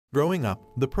Growing up,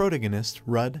 the protagonist,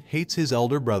 Rud, hates his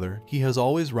elder brother. He has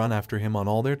always run after him on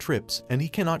all their trips, and he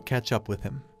cannot catch up with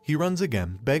him. He runs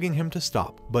again, begging him to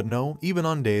stop, but no, even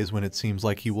on days when it seems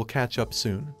like he will catch up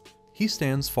soon. He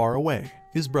stands far away.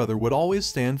 His brother would always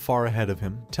stand far ahead of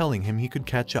him, telling him he could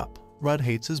catch up. Rud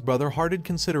hates his brother-hearted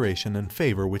consideration and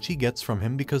favor which he gets from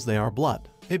him because they are blood.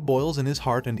 It boils in his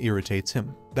heart and irritates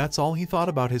him. That's all he thought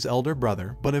about his elder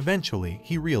brother, but eventually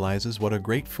he realizes what a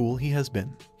great fool he has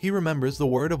been. He remembers the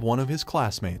word of one of his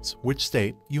classmates, which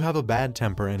state, "You have a bad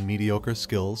temper and mediocre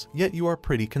skills, yet you are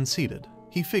pretty conceited."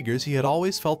 He figures he had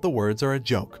always felt the words are a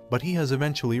joke, but he has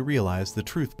eventually realized the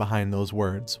truth behind those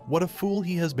words. What a fool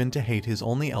he has been to hate his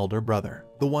only elder brother.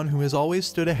 The one who has always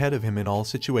stood ahead of him in all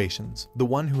situations. The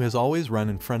one who has always run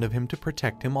in front of him to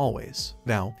protect him always.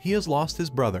 Now, he has lost his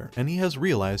brother, and he has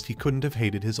realized he couldn't have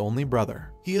hated his only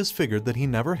brother. He has figured that he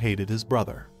never hated his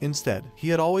brother. Instead, he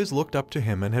had always looked up to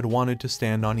him and had wanted to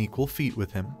stand on equal feet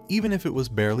with him, even if it was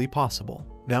barely possible.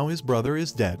 Now his brother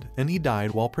is dead, and he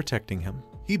died while protecting him.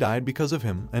 He died because of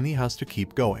him, and he has to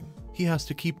keep going. He has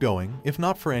to keep going, if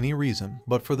not for any reason,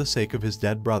 but for the sake of his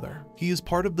dead brother. He is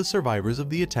part of the survivors of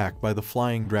the attack by the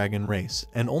flying dragon race,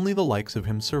 and only the likes of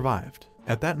him survived.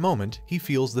 At that moment, he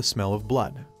feels the smell of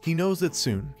blood. He knows that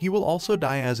soon, he will also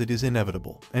die as it is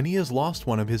inevitable, and he has lost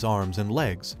one of his arms and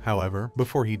legs. However,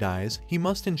 before he dies, he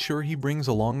must ensure he brings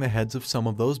along the heads of some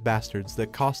of those bastards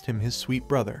that cost him his sweet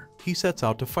brother. He sets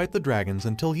out to fight the dragons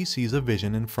until he sees a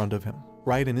vision in front of him.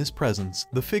 Right in his presence,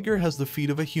 the figure has the feet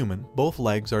of a human, both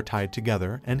legs are tied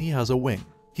together, and he has a wing.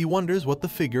 He wonders what the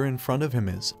figure in front of him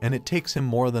is, and it takes him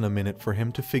more than a minute for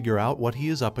him to figure out what he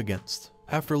is up against.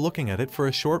 After looking at it for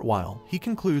a short while, he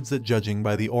concludes that judging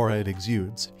by the aura it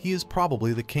exudes, he is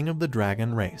probably the king of the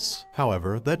dragon race.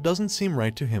 However, that doesn't seem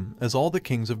right to him, as all the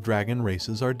kings of dragon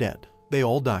races are dead. They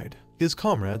all died. His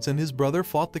comrades and his brother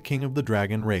fought the king of the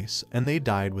dragon race, and they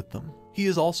died with them. He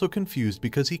is also confused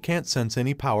because he can't sense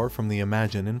any power from the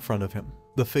Imagine in front of him.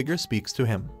 The figure speaks to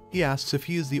him. He asks if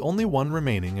he is the only one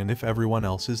remaining and if everyone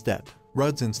else is dead.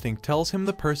 Rud's instinct tells him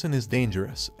the person is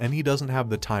dangerous, and he doesn't have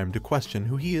the time to question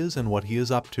who he is and what he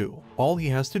is up to. All he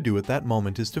has to do at that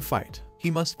moment is to fight. He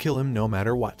must kill him no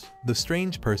matter what. The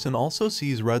strange person also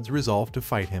sees Rud's resolve to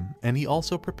fight him, and he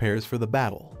also prepares for the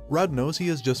battle. Rud knows he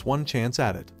has just one chance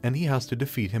at it, and he has to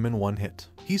defeat him in one hit.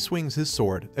 He swings his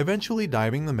sword, eventually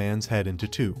diving the man's head into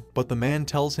two, but the man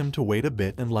tells him to wait a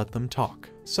bit and let them talk.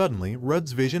 Suddenly,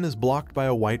 Rud's vision is blocked by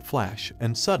a white flash,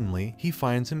 and suddenly, he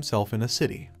finds himself in a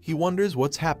city. He wonders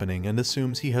what's happening and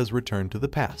assumes he has returned to the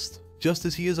past. Just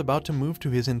as he is about to move to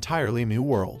his entirely new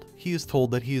world, he is told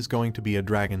that he is going to be a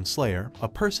dragon slayer, a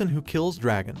person who kills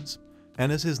dragons.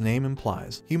 And as his name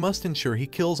implies, he must ensure he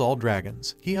kills all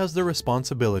dragons. He has the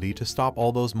responsibility to stop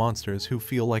all those monsters who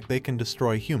feel like they can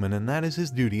destroy human, and that is his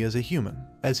duty as a human.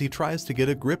 As he tries to get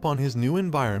a grip on his new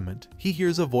environment, he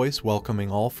hears a voice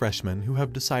welcoming all freshmen who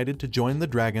have decided to join the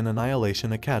Dragon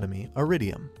Annihilation Academy,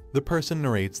 Iridium. The person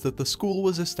narrates that the school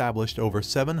was established over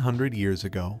 700 years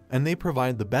ago, and they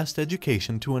provide the best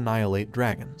education to annihilate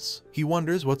dragons. He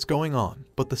wonders what's going on,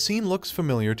 but the scene looks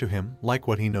familiar to him, like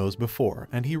what he knows before,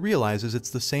 and he realizes it's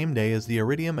the same day as the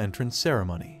Iridium entrance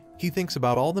ceremony. He thinks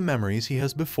about all the memories he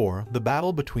has before, the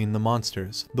battle between the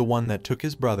monsters, the one that took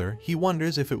his brother. He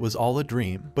wonders if it was all a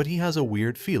dream, but he has a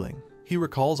weird feeling. He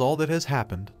recalls all that has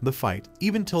happened, the fight,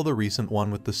 even till the recent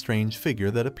one with the strange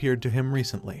figure that appeared to him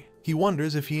recently. He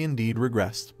wonders if he indeed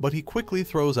regressed, but he quickly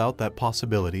throws out that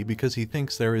possibility because he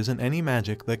thinks there isn't any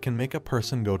magic that can make a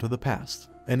person go to the past.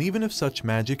 And even if such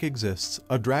magic exists,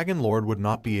 a dragon lord would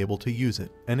not be able to use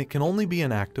it, and it can only be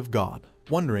an act of God.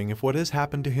 Wondering if what has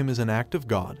happened to him is an act of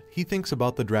God, he thinks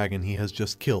about the dragon he has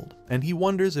just killed, and he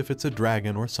wonders if it's a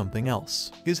dragon or something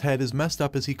else. His head is messed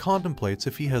up as he contemplates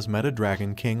if he has met a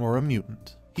dragon king or a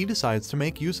mutant. He decides to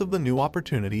make use of the new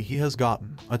opportunity he has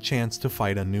gotten, a chance to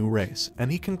fight a new race,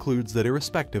 and he concludes that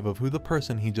irrespective of who the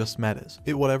person he just met is,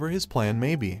 whatever his plan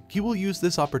may be, he will use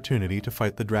this opportunity to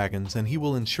fight the dragons, and he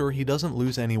will ensure he doesn't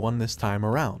lose anyone this time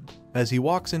around. As he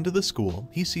walks into the school,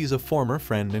 he sees a former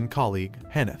friend and colleague,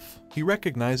 Henneth. He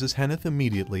recognizes Henneth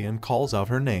immediately and calls out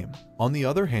her name. On the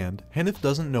other hand, Henneth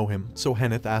doesn't know him, so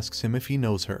Henneth asks him if he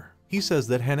knows her. He says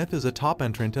that Henneth is a top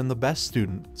entrant and the best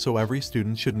student, so every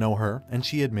student should know her, and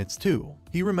she admits too.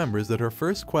 He remembers that her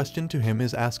first question to him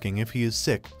is asking if he is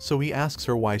sick, so he asks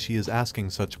her why she is asking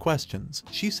such questions.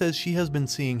 She says she has been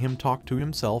seeing him talk to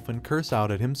himself and curse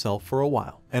out at himself for a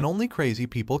while, and only crazy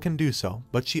people can do so,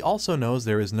 but she also knows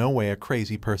there is no way a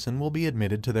crazy person will be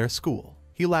admitted to their school.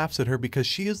 He laughs at her because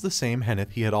she is the same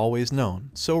Henneth he had always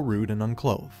known, so rude and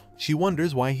unclothed. She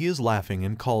wonders why he is laughing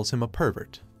and calls him a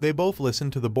pervert. They both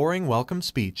listen to the boring welcome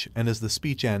speech, and as the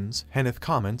speech ends, Henneth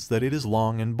comments that it is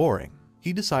long and boring.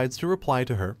 He decides to reply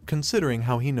to her, considering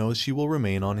how he knows she will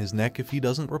remain on his neck if he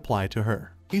doesn't reply to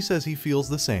her. He says he feels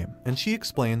the same, and she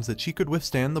explains that she could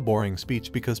withstand the boring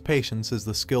speech because patience is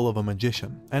the skill of a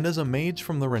magician, and as a mage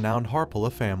from the renowned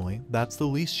Harpala family, that's the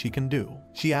least she can do.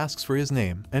 She asks for his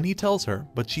name, and he tells her,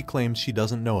 but she claims she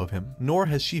doesn't know of him, nor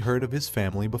has she heard of his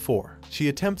family before. She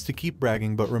attempts to keep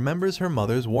bragging but remembers her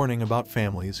mother's warning about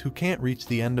families who can't reach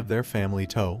the end of their family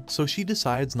toe, so she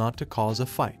decides not to cause a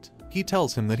fight. He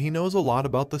tells him that he knows a lot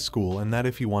about the school and that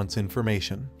if he wants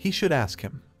information, he should ask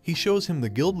him. He shows him the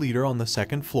guild leader on the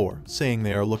second floor, saying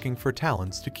they are looking for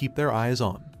talents to keep their eyes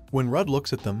on. When Rudd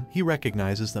looks at them, he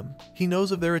recognizes them. He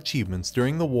knows of their achievements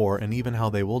during the war and even how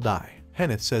they will die.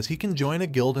 Henneth says he can join a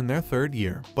guild in their third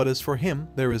year, but as for him,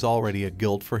 there is already a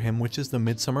guild for him, which is the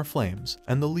Midsummer Flames,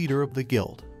 and the leader of the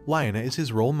guild, Lyanna, is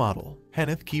his role model.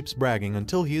 Henneth keeps bragging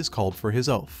until he is called for his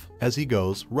oath. As he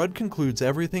goes, Rudd concludes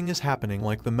everything is happening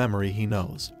like the memory he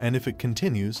knows, and if it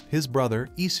continues, his brother,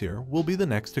 Aesir, will be the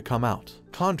next to come out.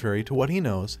 Contrary to what he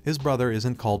knows, his brother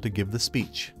isn't called to give the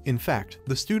speech. In fact,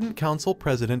 the student council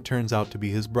president turns out to be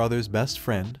his brother's best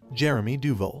friend, Jeremy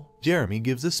Duval. Jeremy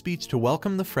gives a speech to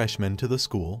welcome the freshmen to the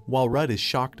school, while Rudd is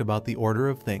shocked about the order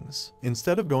of things.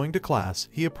 Instead of going to class,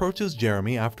 he approaches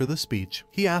Jeremy after the speech.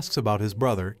 He asks about his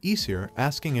brother, Aesir,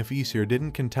 asking if Aesir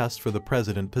didn't contest for the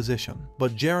president position,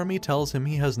 but Jeremy tells him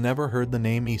he has never heard the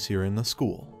name Aesir in the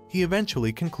school. He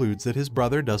eventually concludes that his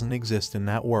brother doesn't exist in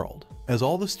that world. As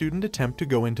all the students attempt to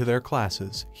go into their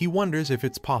classes, he wonders if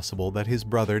it's possible that his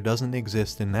brother doesn't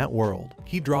exist in that world.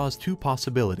 He draws two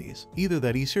possibilities, either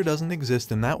that Aesir doesn't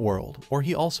exist in that world, or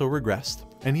he also regressed,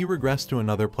 and he regressed to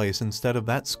another place instead of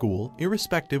that school.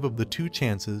 Irrespective of the two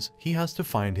chances, he has to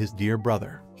find his dear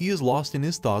brother. He is lost in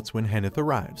his thoughts when Henneth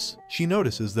arrives. She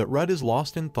notices that Rudd is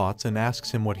lost in thoughts and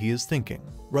asks him what he is thinking.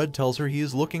 Rudd tells her he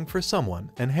is looking for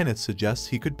someone, and Henneth suggests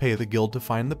he could pay the guild to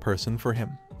find the person for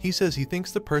him. He says he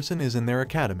thinks the person is in their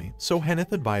academy, so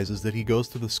Henneth advises that he goes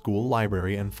to the school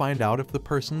library and find out if the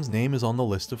person's name is on the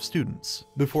list of students.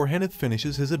 Before Henneth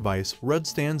finishes his advice, Rudd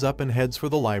stands up and heads for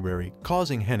the library,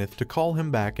 causing Henneth to call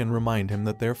him back and remind him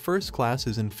that their first class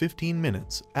is in 15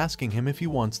 minutes, asking him if he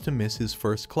wants to miss his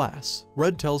first class.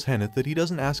 Rudd tells Henneth that he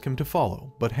doesn't ask him to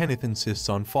follow, but Henneth insists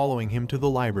on following him to the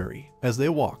library. As they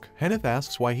walk, Henneth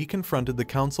asks why he confronted the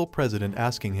council president,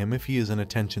 asking him if he is an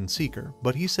attention seeker,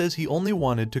 but he says he only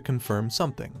wanted to confirm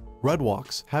something. Rudd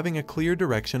walks, having a clear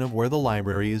direction of where the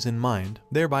library is in mind,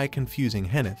 thereby confusing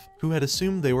Henneth, who had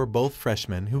assumed they were both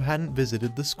freshmen who hadn't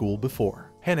visited the school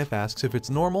before. Henneth asks if it's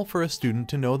normal for a student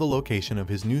to know the location of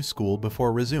his new school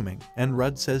before resuming, and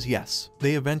Rudd says yes.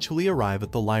 They eventually arrive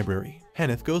at the library.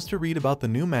 Henneth goes to read about the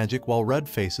new magic while Rudd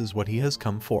faces what he has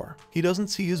come for. He doesn't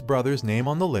see his brother's name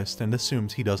on the list and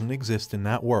assumes he doesn't exist in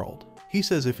that world. He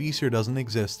says if Aesir doesn't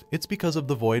exist, it's because of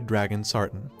the Void Dragon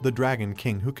Sartan, the Dragon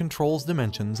King who controls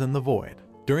dimensions and the Void.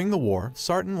 During the war,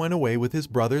 Sartan went away with his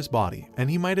brother's body, and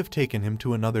he might have taken him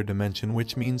to another dimension,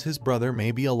 which means his brother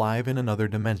may be alive in another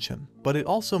dimension. But it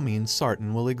also means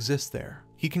Sartan will exist there.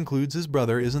 He concludes his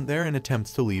brother isn't there and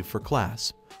attempts to leave for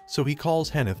class. So he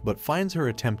calls Henneth but finds her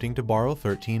attempting to borrow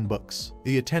 13 books.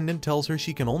 The attendant tells her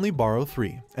she can only borrow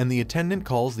 3, and the attendant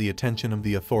calls the attention of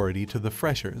the authority to the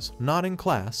freshers, not in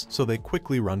class, so they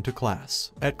quickly run to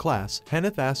class. At class,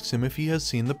 Henneth asks him if he has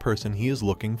seen the person he is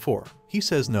looking for. He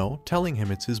says no, telling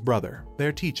him it's his brother.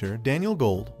 Their teacher, Daniel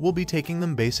Gold, will be taking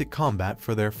them basic combat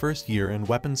for their first year and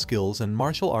weapon skills and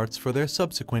martial arts for their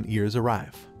subsequent years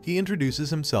arrive. He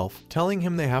introduces himself, telling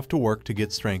him they have to work to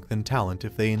get strength and talent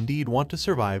if they indeed want to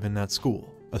survive in that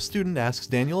school. A student asks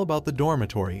Daniel about the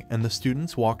dormitory, and the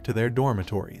students walk to their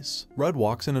dormitories. Rudd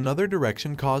walks in another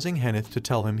direction, causing Henneth to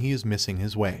tell him he is missing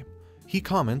his way. He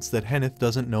comments that Henneth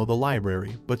doesn't know the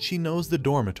library, but she knows the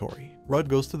dormitory. Rudd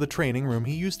goes to the training room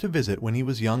he used to visit when he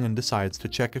was young and decides to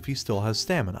check if he still has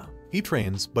stamina. He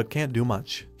trains, but can't do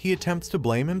much. He attempts to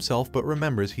blame himself but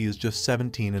remembers he is just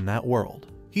 17 in that world.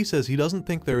 He says he doesn't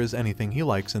think there is anything he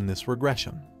likes in this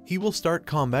regression. He will start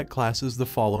combat classes the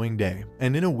following day,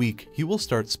 and in a week he will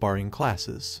start sparring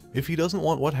classes. If he doesn't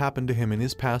want what happened to him in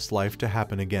his past life to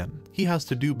happen again, he has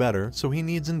to do better, so he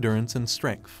needs endurance and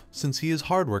strength. Since he is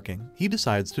hardworking, he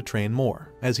decides to train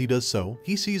more. As he does so,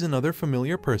 he sees another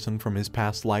familiar person from his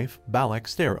past life, Balak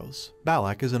Steros.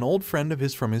 Balak is an old friend of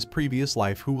his from his previous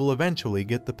life who will eventually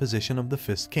get the position of the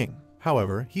Fist King.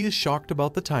 However, he is shocked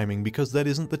about the timing because that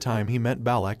isn't the time he met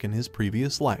Balak in his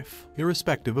previous life.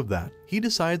 Irrespective of that, he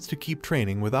decides to keep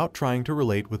training without trying to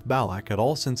relate with Balak at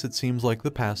all, since it seems like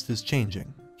the past is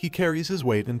changing. He carries his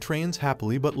weight and trains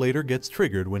happily, but later gets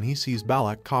triggered when he sees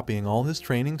Balak copying all his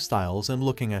training styles and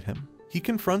looking at him. He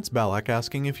confronts Balak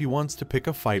asking if he wants to pick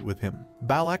a fight with him.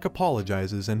 Balak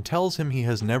apologizes and tells him he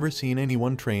has never seen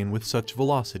anyone train with such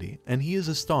velocity, and he is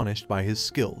astonished by his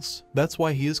skills. That's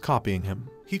why he is copying him.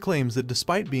 He claims that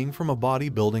despite being from a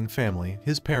bodybuilding family,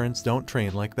 his parents don't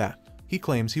train like that. He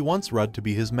claims he wants Rudd to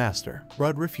be his master.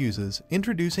 Rudd refuses,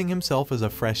 introducing himself as a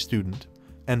fresh student,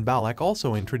 and Balak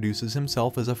also introduces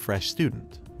himself as a fresh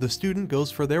student. The student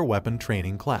goes for their weapon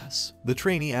training class. The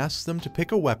trainee asks them to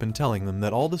pick a weapon, telling them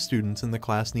that all the students in the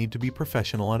class need to be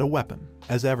professional at a weapon.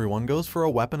 As everyone goes for a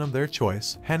weapon of their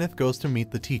choice, Hanneth goes to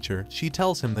meet the teacher. She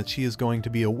tells him that she is going to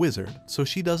be a wizard, so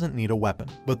she doesn't need a weapon.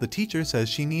 But the teacher says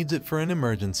she needs it for an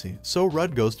emergency, so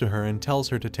Rudd goes to her and tells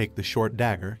her to take the short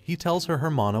dagger. He tells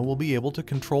her mana will be able to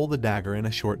control the dagger in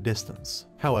a short distance.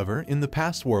 However, in the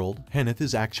past world, Hanneth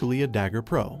is actually a dagger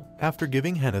pro. After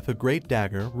giving Hanneth a great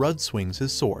dagger, Rudd swings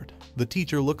his sword. The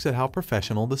teacher looks at how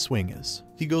professional the swing is.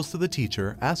 He goes to the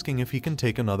teacher, asking if he can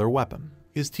take another weapon.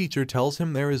 His teacher tells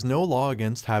him there is no law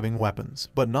against having weapons,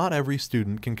 but not every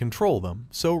student can control them,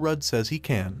 so Rudd says he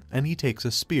can, and he takes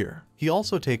a spear. He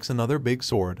also takes another big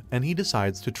sword, and he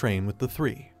decides to train with the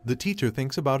three. The teacher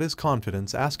thinks about his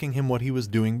confidence, asking him what he was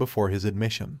doing before his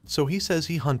admission, so he says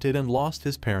he hunted and lost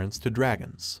his parents to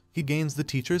dragons. He gains the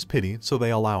teacher's pity, so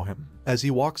they allow him. As he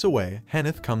walks away,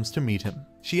 Hanneth comes to meet him.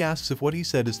 She asks if what he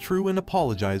said is true and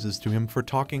apologizes to him for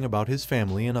talking about his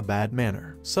family in a bad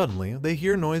manner. Suddenly, they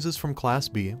hear noises from Class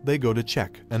B. They go to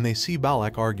check, and they see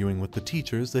Balak arguing with the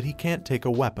teachers that he can't take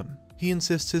a weapon. He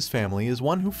insists his family is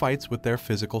one who fights with their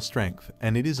physical strength,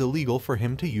 and it is illegal for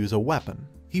him to use a weapon.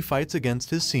 He fights against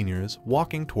his seniors,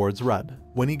 walking towards Rudd.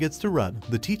 When he gets to Rudd,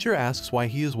 the teacher asks why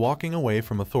he is walking away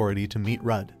from authority to meet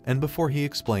Rudd, and before he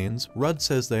explains, Rudd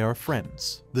says they are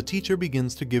friends. The teacher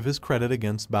begins to give his credit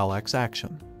against Balak's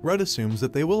action. Rudd assumes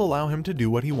that they will allow him to do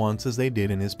what he wants as they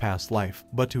did in his past life,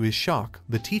 but to his shock,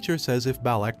 the teacher says if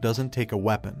Balak doesn't take a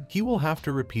weapon, he will have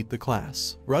to repeat the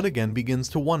class. Rudd again begins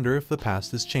to wonder if the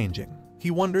past is changing. He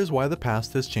wonders why the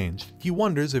past has changed. He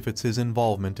wonders if it's his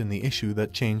involvement in the issue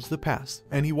that changed the past.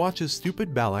 And he watches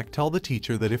stupid Balak tell the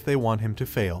teacher that if they want him to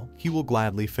fail, he will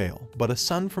gladly fail. But a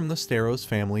son from the Staros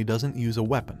family doesn't use a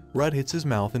weapon. Rudd hits his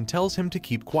mouth and tells him to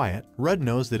keep quiet. Rudd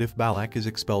knows that if Balak is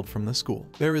expelled from the school,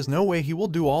 there is no way he will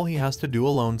do all he has to do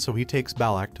alone, so he takes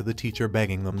Balak to the teacher,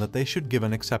 begging them that they should give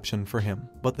an exception for him.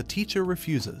 But the teacher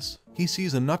refuses. He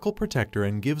sees a knuckle protector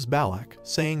and gives Balak,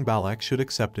 saying Balak should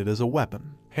accept it as a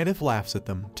weapon. Hanneth laughs at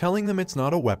them, telling them it's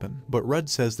not a weapon, but Rudd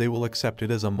says they will accept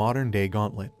it as a modern-day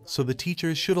gauntlet, so the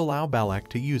teachers should allow Balak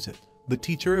to use it. The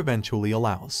teacher eventually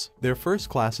allows. Their first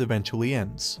class eventually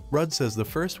ends. Rudd says the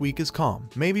first week is calm,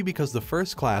 maybe because the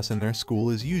first class in their school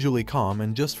is usually calm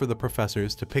and just for the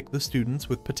professors to pick the students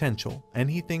with potential,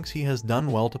 and he thinks he has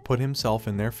done well to put himself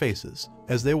in their faces.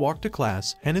 As they walk to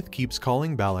class, Hanneth keeps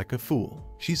calling Balak a fool.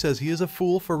 She says he is a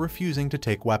fool for refusing to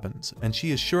take weapons, and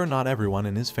she is sure not everyone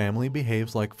in his family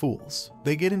behaves like fools.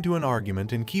 They get into an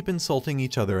argument and keep insulting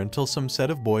each other until some set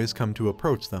of boys come to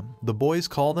approach them. The boys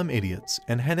call them idiots,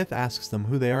 and Hanneth asks them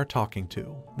who they are talking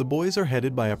to. The boys are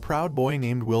headed by a proud boy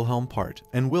named Wilhelm Part,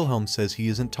 and Wilhelm says he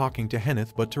isn't talking to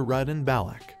Hanneth but to Rudd and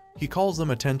Balak. He calls them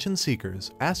attention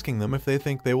seekers, asking them if they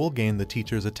think they will gain the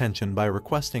teacher's attention by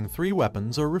requesting 3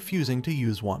 weapons or refusing to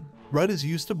use one. Rudd is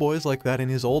used to boys like that in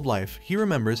his old life. He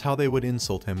remembers how they would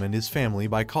insult him and his family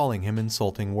by calling him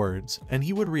insulting words, and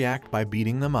he would react by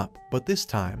beating them up. But this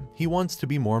time, he wants to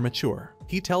be more mature.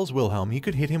 He tells Wilhelm he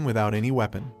could hit him without any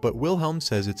weapon, but Wilhelm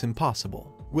says it's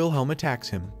impossible. Wilhelm attacks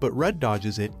him, but Rudd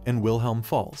dodges it, and Wilhelm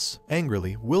falls.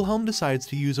 Angrily, Wilhelm decides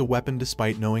to use a weapon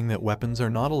despite knowing that weapons are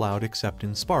not allowed except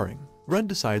in sparring. Rudd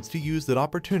decides to use that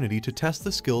opportunity to test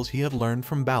the skills he had learned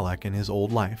from Balak in his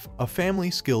old life, a family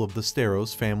skill of the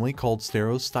Staros family called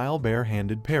Staros-style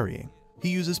bare-handed parrying. He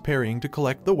uses parrying to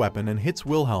collect the weapon and hits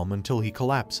Wilhelm until he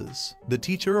collapses. The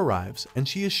teacher arrives, and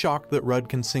she is shocked that Rudd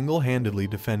can single-handedly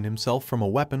defend himself from a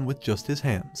weapon with just his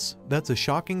hands. That's a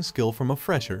shocking skill from a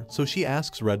fresher, so she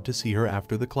asks Rudd to see her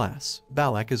after the class.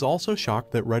 Balak is also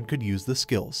shocked that Rudd could use the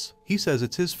skills. He says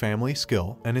it's his family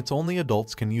skill, and it's only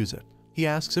adults can use it. He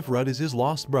asks if Rudd is his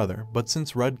lost brother, but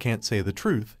since Rudd can't say the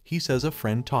truth, he says a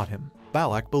friend taught him.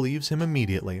 Balak believes him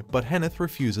immediately, but Hanneth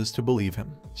refuses to believe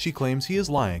him. She claims he is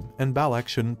lying, and Balak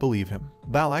shouldn't believe him.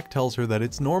 Balak tells her that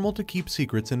it's normal to keep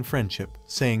secrets in friendship,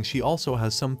 saying she also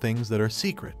has some things that are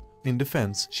secret. In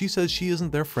defense, she says she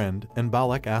isn't their friend, and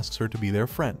Balak asks her to be their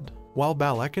friend. While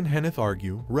Balak and Hanneth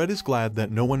argue, Rudd is glad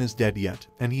that no one is dead yet,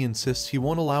 and he insists he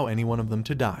won't allow any one of them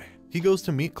to die. He goes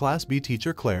to meet Class B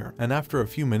teacher Claire, and after a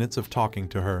few minutes of talking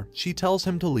to her, she tells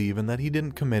him to leave and that he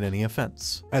didn't commit any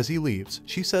offense. As he leaves,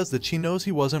 she says that she knows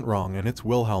he wasn't wrong and it's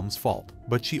Wilhelm's fault,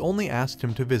 but she only asked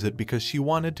him to visit because she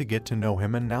wanted to get to know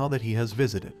him, and now that he has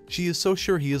visited, she is so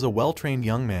sure he is a well-trained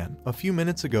young man. A few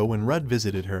minutes ago when Rudd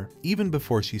visited her, even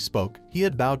before she spoke, he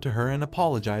had bowed to her and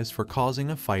apologized for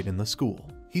causing a fight in the school.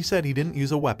 He said he didn't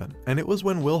use a weapon, and it was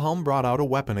when Wilhelm brought out a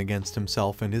weapon against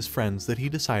himself and his friends that he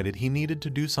decided he needed to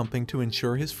do something to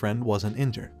ensure his friend wasn't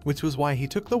injured, which was why he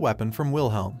took the weapon from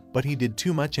Wilhelm, but he did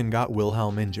too much and got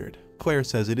Wilhelm injured. Claire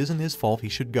says it isn't his fault, he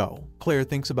should go. Claire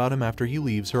thinks about him after he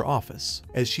leaves her office.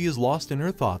 As she is lost in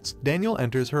her thoughts, Daniel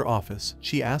enters her office.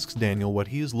 She asks Daniel what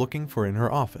he is looking for in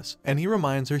her office, and he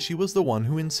reminds her she was the one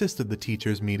who insisted the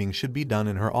teachers' meeting should be done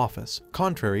in her office,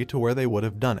 contrary to where they would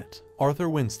have done it.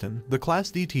 Arthur Winston, the Class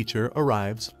D teacher,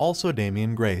 arrives, also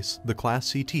Damian Grace, the Class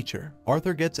C teacher.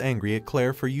 Arthur gets angry at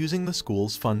Claire for using the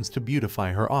school's funds to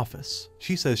beautify her office.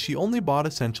 She says she only bought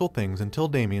essential things until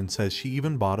Damian says she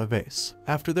even bought a vase.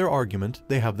 After their argument,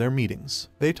 they have their meetings.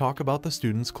 They talk about the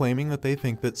students claiming that they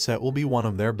think that set will be one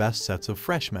of their best sets of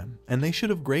freshmen, and they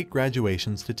should have great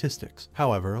graduation statistics.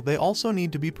 However, they also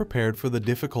need to be prepared for the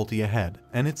difficulty ahead,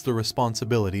 and it's the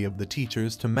responsibility of the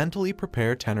teachers to mentally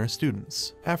prepare tenor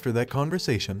students. After that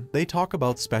conversation, they talk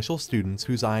about special students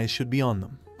whose eyes should be on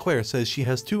them. Claire says she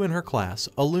has two in her class,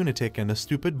 a lunatic and a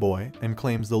stupid boy, and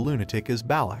claims the lunatic is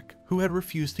Balak, who had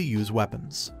refused to use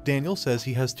weapons. Daniel says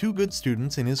he has two good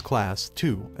students in his class,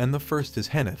 too, and the first is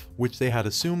Henneth, which they had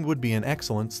assumed would be an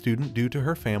excellent student due to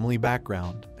her family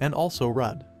background, and also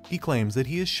Rudd. He claims that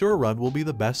he is sure Rudd will be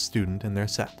the best student in their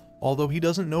set. Although he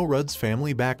doesn't know Rudd's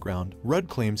family background, Rudd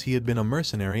claims he had been a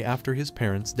mercenary after his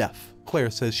parents' death.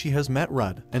 Claire says she has met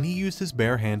Rudd, and he used his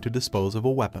bare hand to dispose of a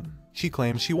weapon. She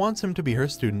claims she wants him to be her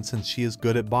student since she is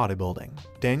good at bodybuilding.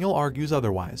 Daniel argues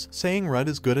otherwise, saying Rudd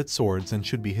is good at swords and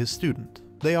should be his student.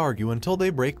 They argue until they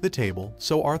break the table,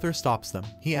 so Arthur stops them.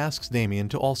 He asks Damien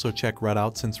to also check Rudd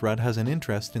out since Rudd has an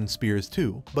interest in spears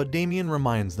too, but Damien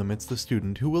reminds them it's the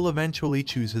student who will eventually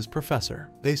choose his professor.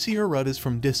 They see her Rudd is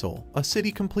from Dissel, a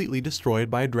city completely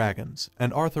destroyed by dragons,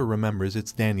 and Arthur remembers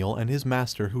it's Daniel and his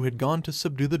master who had gone to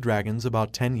subdue the dragons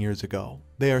about 10 years ago.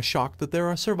 They are shocked that there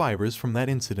are survivors from that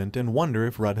incident and wonder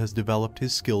if Rudd has developed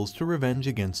his skills to revenge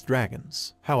against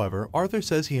dragons. However, Arthur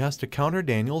says he has to counter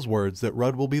Daniel's words that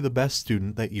Rudd will be the best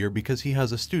student that year because he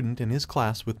has a student in his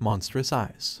class with monstrous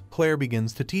eyes. Claire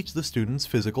begins to teach the students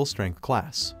physical strength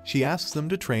class. She asks them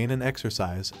to train and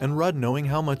exercise, and Rudd, knowing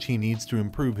how much he needs to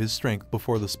improve his strength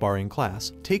before the sparring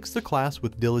class, takes the class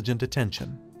with diligent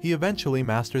attention. He eventually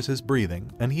masters his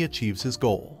breathing, and he achieves his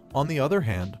goal. On the other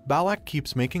hand, Balak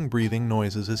keeps making breathing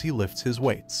noises as he lifts his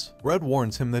weights. Rudd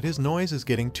warns him that his noise is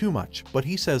getting too much, but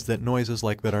he says that noises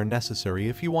like that are necessary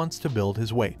if he wants to build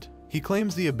his weight. He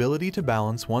claims the ability to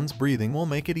balance one's breathing will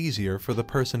make it easier for the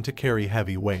person to carry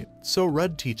heavy weight. So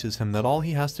Rudd teaches him that all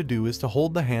he has to do is to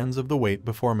hold the hands of the weight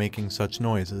before making such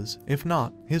noises. If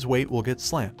not, his weight will get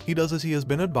slant. He does as he has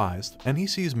been advised, and he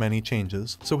sees many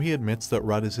changes, so he admits that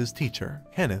Rudd is his teacher.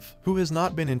 Henneth, who has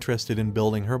not been interested in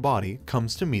building her body,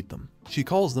 comes to meet them. She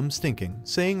calls them stinking,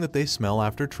 saying that they smell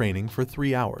after training for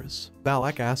 3 hours.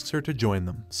 Balak asks her to join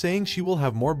them, saying she will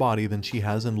have more body than she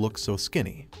has and looks so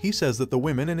skinny. He says that the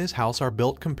women in his house are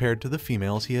built compared to the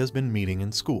females he has been meeting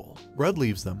in school. Rudd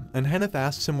leaves them, and Henneth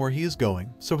asks him where he is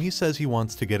going, so he says he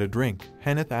wants to get a drink.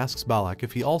 Henneth asks Balak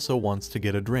if he also wants to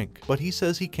get a drink, but he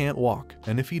says he can't walk,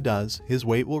 and if he does, his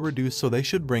weight will reduce, so they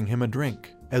should bring him a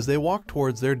drink. As they walk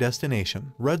towards their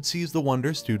destination, Rudd sees the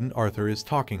wonder student Arthur is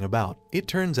talking about. It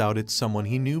turns out it's someone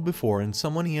he knew before and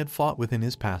someone he had fought with in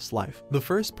his past life. The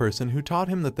first person who taught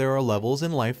him that there are levels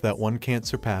in life that one can't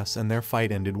surpass, and their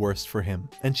fight ended worst for him.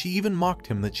 And she even mocked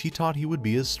him that she thought he would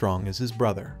be as strong as his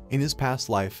brother. In his past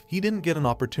life, he didn't get an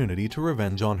opportunity to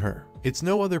revenge on her. It's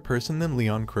no other person than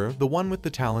Leon Krur, the one with the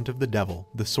talent of the devil,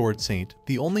 the sword saint,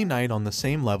 the only knight on the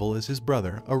same level as his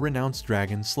brother, a renounced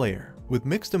dragon slayer. With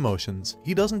mixed emotions,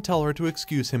 he doesn't tell her to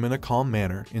excuse him in a calm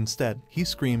manner. Instead, he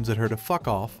screams at her to fuck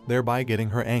off, thereby getting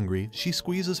her angry. She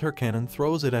squeezes her can and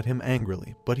throws it at him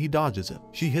angrily, but he dodges it.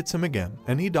 She hits him again,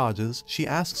 and he dodges. She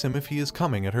asks him if he is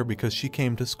coming at her because she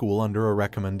came to school under a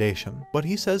recommendation, but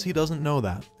he says he doesn't know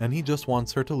that, and he just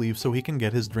wants her to leave so he can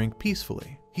get his drink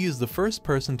peacefully. He is the first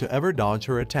person to ever dodge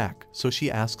her attack, so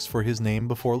she asks for his name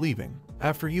before leaving.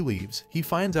 After he leaves, he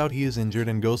finds out he is injured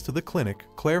and goes to the clinic.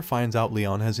 Claire finds out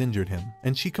Leon has injured him,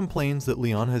 and she complains that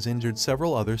Leon has injured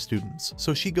several other students,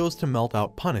 so she goes to melt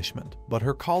out punishment, but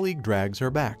her colleague drags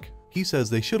her back. He says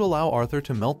they should allow Arthur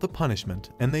to melt the punishment,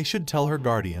 and they should tell her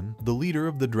guardian, the leader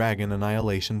of the Dragon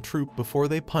Annihilation Troop, before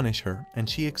they punish her, and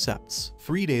she accepts.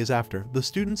 3 days after, the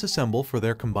students assemble for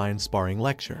their combined sparring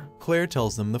lecture. Claire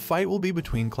tells them the fight will be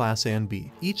between Class A and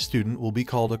B. Each student will be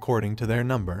called according to their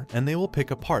number, and they will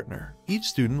pick a partner. Each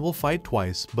student will fight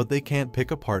twice, but they can't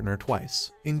pick a partner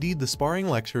twice. Indeed, the sparring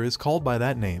lecture is called by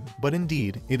that name, but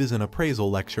indeed, it is an appraisal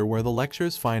lecture where the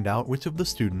lecturers find out which of the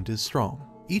student is strong.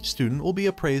 Each student will be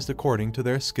appraised according to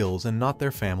their skills and not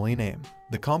their family name.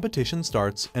 The competition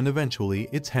starts, and eventually,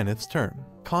 it's Henneth's turn.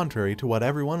 Contrary to what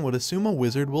everyone would assume a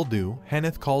wizard will do,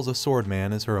 Henneth calls a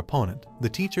swordman as her opponent. The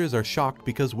teachers are shocked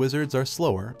because wizards are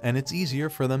slower, and it's easier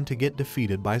for them to get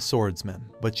defeated by swordsmen.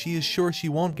 But she is sure she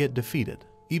won't get defeated.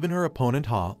 Even her opponent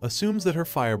Ha assumes that her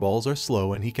fireballs are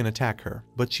slow and he can attack her,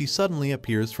 but she suddenly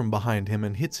appears from behind him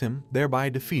and hits him, thereby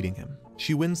defeating him.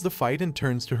 She wins the fight and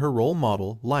turns to her role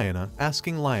model, Lyanna,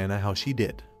 asking Lyanna how she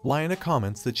did. Lyanna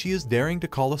comments that she is daring to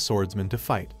call a swordsman to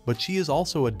fight, but she is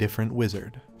also a different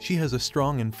wizard. She has a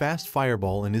strong and fast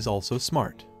fireball and is also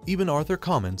smart. Even Arthur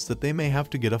comments that they may have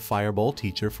to get a fireball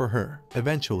teacher for her.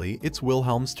 Eventually, it's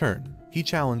Wilhelm's turn. He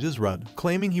challenges Rudd,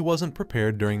 claiming he wasn't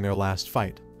prepared during their last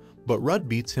fight. But Rudd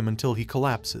beats him until he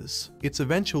collapses. It's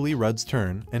eventually Rudd's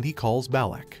turn, and he calls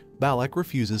Balak. Balak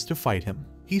refuses to fight him.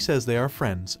 He says they are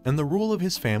friends, and the rule of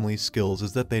his family's skills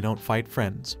is that they don't fight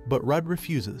friends, but Rudd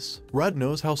refuses. Rudd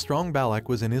knows how strong Balak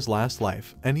was in his last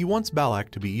life, and he wants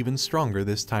Balak to be even stronger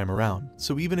this time around,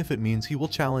 so even if it means he will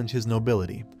challenge his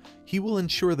nobility, he will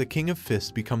ensure the King of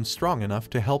Fists becomes strong enough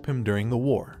to help him during the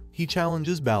war. He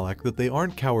challenges Balak that they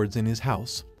aren't cowards in his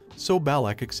house, so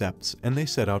Balak accepts, and they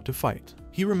set out to fight.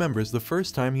 He remembers the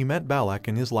first time he met Balak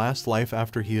in his last life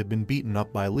after he had been beaten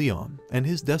up by Leon, and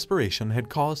his desperation had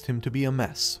caused him to be a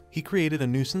mess. He created a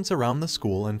nuisance around the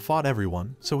school and fought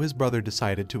everyone, so his brother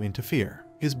decided to interfere.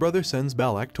 His brother sends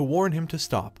Balak to warn him to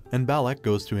stop, and Balak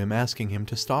goes to him asking him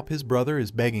to stop. His brother is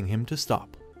begging him to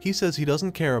stop. He says he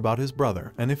doesn't care about his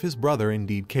brother, and if his brother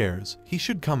indeed cares, he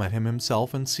should come at him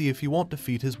himself and see if he won't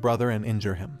defeat his brother and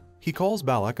injure him. He calls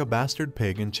Balak a bastard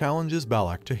pig and challenges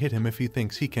Balak to hit him if he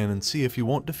thinks he can and see if he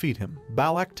won't defeat him.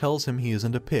 Balak tells him he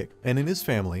isn't a pig, and in his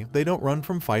family, they don't run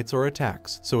from fights or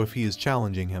attacks, so if he is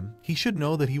challenging him, he should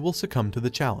know that he will succumb to the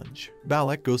challenge.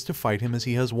 Balak goes to fight him as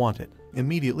he has wanted.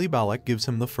 Immediately Balak gives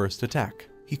him the first attack.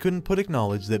 He couldn't but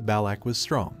acknowledge that Balak was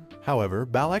strong. However,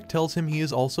 Balak tells him he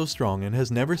is also strong and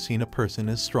has never seen a person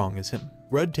as strong as him.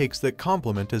 Rudd takes that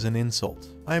compliment as an insult.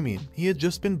 I mean, he had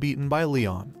just been beaten by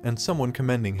Leon, and someone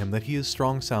commending him that he is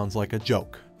strong sounds like a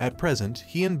joke. At present,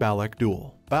 he and Balak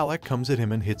duel. Balak comes at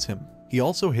him and hits him. He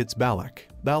also hits Balak.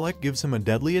 Balak gives him a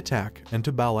deadly attack, and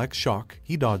to Balak's shock,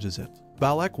 he dodges it.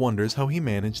 Balak wonders how he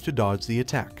managed to dodge the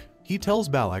attack. He tells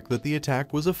Balak that the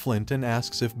attack was a flint and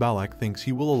asks if Balak thinks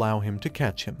he will allow him to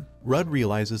catch him. Rudd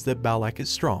realizes that Balak is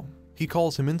strong. He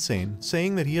calls him insane,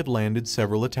 saying that he had landed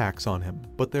several attacks on him,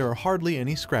 but there are hardly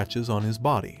any scratches on his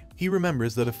body. He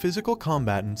remembers that a physical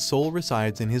combatant's soul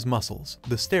resides in his muscles.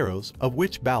 The Steros, of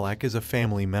which Balak is a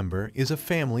family member, is a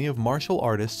family of martial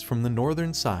artists from the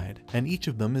northern side, and each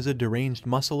of them is a deranged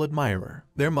muscle admirer.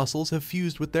 Their muscles have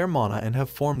fused with their mana and have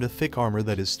formed a thick armor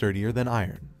that is sturdier than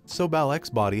iron. So Balak's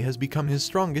body has become his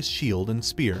strongest shield and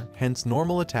spear, hence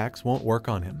normal attacks won't work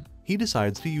on him. He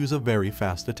decides to use a very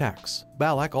fast attacks.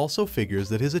 Balak also figures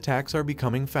that his attacks are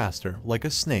becoming faster, like a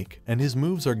snake, and his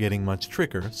moves are getting much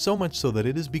trickier, so much so that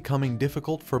it is becoming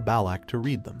difficult for Balak to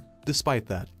read them. Despite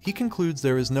that, he concludes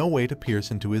there is no way to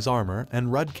pierce into his armor,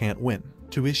 and Rudd can't win.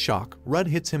 To his shock, Rudd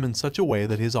hits him in such a way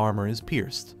that his armor is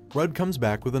pierced. Rudd comes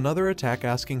back with another attack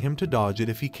asking him to dodge it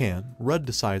if he can. Rudd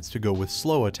decides to go with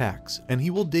slow attacks, and he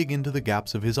will dig into the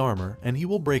gaps of his armor, and he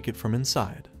will break it from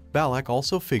inside. Balak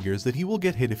also figures that he will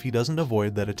get hit if he doesn't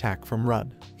avoid that attack from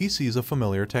Rudd. He sees a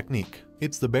familiar technique.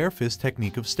 It's the bare fist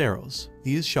technique of Steros.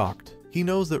 He is shocked. He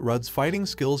knows that Rudd's fighting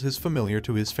skills is familiar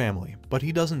to his family, but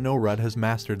he doesn't know Rudd has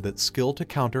mastered that skill to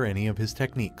counter any of his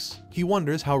techniques. He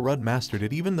wonders how Rudd mastered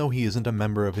it even though he isn't a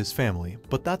member of his family,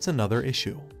 but that's another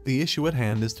issue. The issue at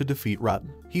hand is to defeat Rudd.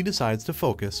 He decides to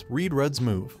focus, read Rudd's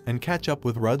move, and catch up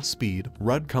with Rudd's speed.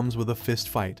 Rudd comes with a fist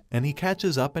fight, and he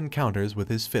catches up and counters with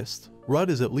his fist. Rudd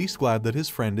is at least glad that his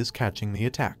friend is catching the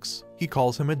attacks. He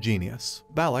calls him a genius.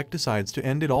 Balak decides to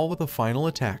end it all with a final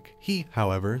attack. He,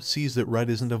 however, sees that Rudd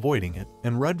isn't avoiding it,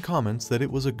 and Rudd comments that it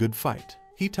was a good fight.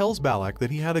 He tells Balak that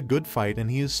he had a good fight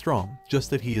and he is strong, just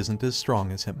that he isn't as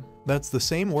strong as him. That's the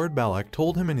same word Balak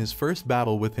told him in his first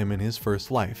battle with him in his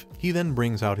first life. He then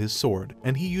brings out his sword,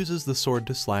 and he uses the sword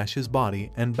to slash his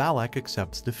body, and Balak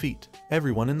accepts defeat.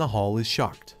 Everyone in the hall is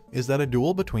shocked. Is that a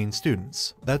duel between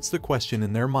students? That's the question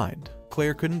in their mind.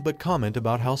 Claire couldn't but comment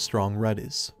about how strong Rudd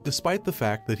is. Despite the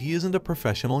fact that he isn't a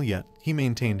professional yet, he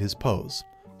maintained his pose,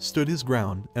 stood his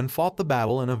ground, and fought the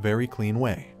battle in a very clean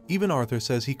way. Even Arthur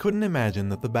says he couldn't imagine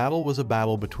that the battle was a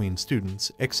battle between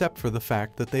students, except for the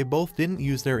fact that they both didn't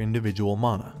use their individual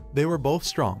mana. They were both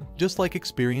strong, just like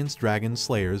experienced dragon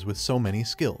slayers with so many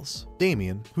skills.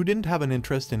 Damien, who didn't have an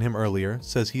interest in him earlier,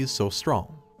 says he is so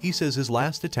strong. He says his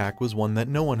last attack was one that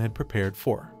no one had prepared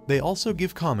for. They also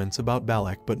give comments about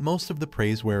Balak, but most of the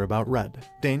praise were about Rudd.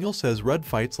 Daniel says Rudd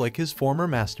fights like his former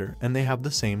master and they have the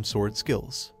same sword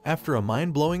skills. After a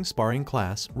mind-blowing sparring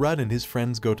class, Rudd and his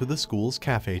friends go to the school's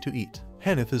cafe to eat.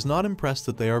 Henneth is not impressed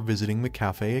that they are visiting the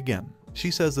cafe again.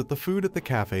 She says that the food at the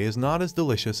cafe is not as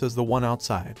delicious as the one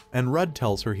outside, and Rudd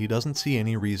tells her he doesn't see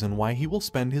any reason why he will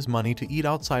spend his money to eat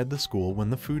outside the school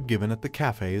when the food given at the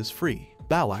cafe is free.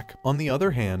 Balak, on the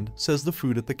other hand, says the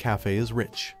food at the cafe is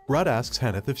rich. Rudd asks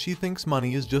Henneth if she thinks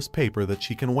money is just paper that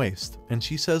she can waste, and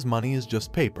she says money is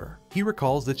just paper. He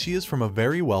recalls that she is from a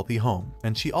very wealthy home,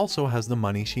 and she also has the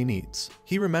money she needs.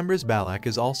 He remembers Balak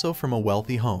is also from a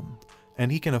wealthy home,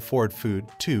 and he can afford food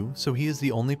too, so he is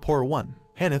the only poor one.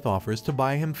 Henneth offers to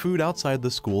buy him food outside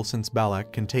the school since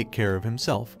Balak can take care of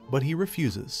himself, but he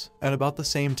refuses. At about the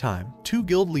same time, two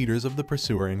guild leaders of the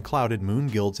Pursuer and Clouded Moon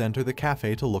guilds enter the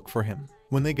cafe to look for him.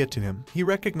 When they get to him, he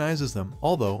recognizes them,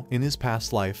 although, in his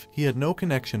past life, he had no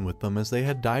connection with them as they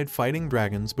had died fighting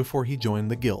dragons before he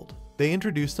joined the guild. They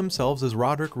introduce themselves as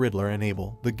Roderick, Riddler, and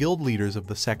Abel, the guild leaders of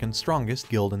the second strongest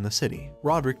guild in the city.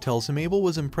 Roderick tells him Abel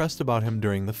was impressed about him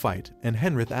during the fight, and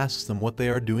Henrith asks them what they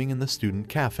are doing in the student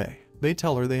cafe. They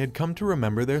tell her they had come to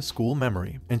remember their school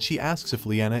memory, and she asks if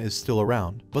Liana is still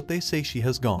around, but they say she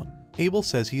has gone. Abel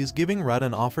says he is giving Rudd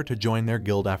an offer to join their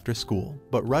guild after school,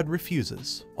 but Rudd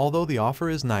refuses. Although the offer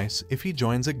is nice, if he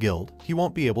joins a guild, he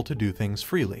won't be able to do things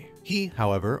freely. He,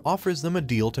 however, offers them a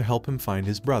deal to help him find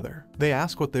his brother. They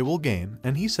ask what they will gain,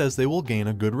 and he says they will gain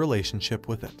a good relationship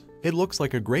with it. It looks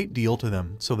like a great deal to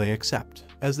them, so they accept.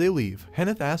 As they leave,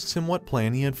 Henneth asks him what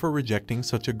plan he had for rejecting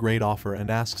such a great offer and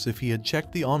asks if he had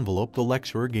checked the envelope the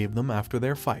lecturer gave them after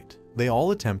their fight. They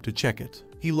all attempt to check it.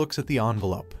 He looks at the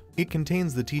envelope. It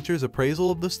contains the teacher's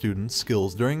appraisal of the student's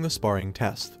skills during the sparring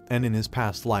test, and in his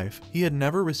past life, he had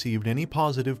never received any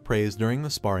positive praise during the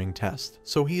sparring test,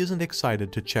 so he isn't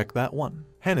excited to check that one.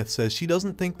 Henneth says she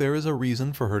doesn't think there is a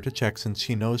reason for her to check since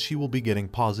she knows she will be getting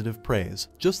positive praise,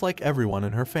 just like everyone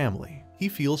in her family. He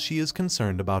feels she is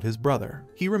concerned about his brother.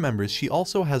 He remembers she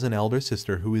also has an elder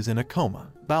sister who is in a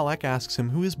coma. Balak asks him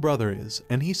who his brother is,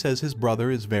 and he says his brother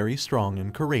is very strong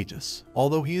and courageous.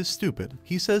 Although he is stupid,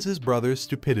 he says his brother's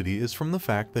stupidity is from the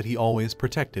fact that he always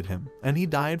protected him, and he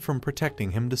died from protecting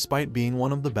him despite being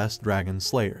one of the best dragon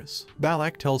slayers.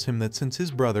 Balak tells him that since his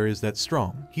brother is that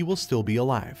strong, he will still be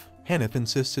alive. Henneth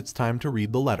insists it's time to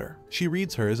read the letter. She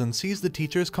reads hers and sees the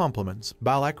teacher's compliments.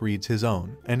 Balak reads his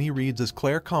own, and he reads as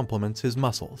Claire compliments his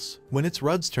muscles. When it's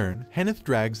Rudd's turn, Henneth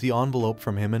drags the envelope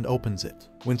from him and opens it.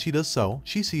 When she does so,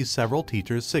 she sees several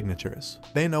teachers' signatures.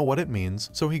 They know what it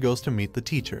means, so he goes to meet the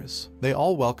teachers. They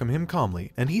all welcome him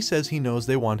calmly, and he says he knows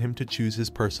they want him to choose his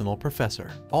personal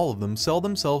professor. All of them sell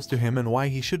themselves to him and why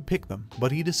he should pick them,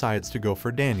 but he decides to go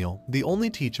for Daniel, the only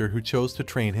teacher who chose to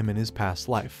train him in his past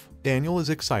life. Daniel is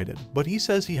excited, but he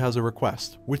says he has a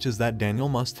request, which is that Daniel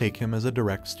must take him as a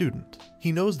direct student.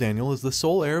 He knows Daniel is the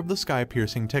sole heir of the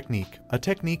sky-piercing technique, a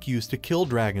technique used to kill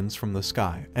dragons from the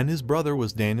sky, and his brother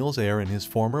was Daniel's heir in his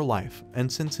former life,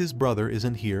 and since his brother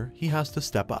isn't here, he has to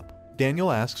step up.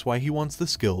 Daniel asks why he wants the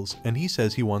skills, and he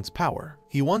says he wants power.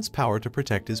 He wants power to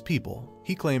protect his people.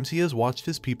 He claims he has watched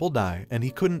his people die, and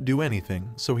he couldn't do anything,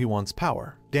 so he wants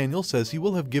power. Daniel says he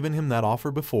will have given him that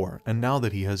offer before, and now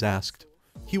that he has asked,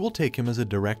 he will take him as a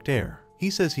direct heir. He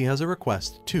says he has a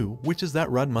request, too, which is that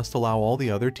Rudd must allow all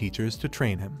the other teachers to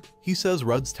train him. He says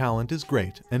Rudd's talent is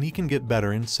great, and he can get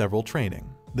better in several training.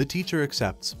 The teacher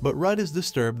accepts, but Rudd is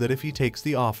disturbed that if he takes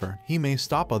the offer, he may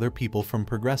stop other people from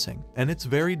progressing, and it's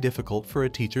very difficult for a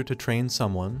teacher to train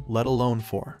someone, let alone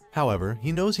four. However,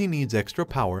 he knows he needs extra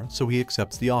power, so he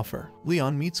accepts the offer.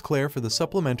 Leon meets Claire for the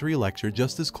supplementary lecture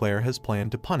just as Claire has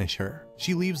planned to punish her.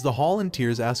 She leaves the hall in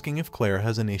tears asking if Claire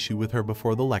has an issue with her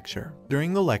before the lecture.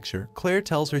 During the lecture, Claire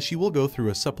tells her she will go through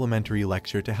a supplementary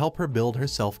lecture to help her build her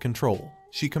self-control.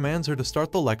 She commands her to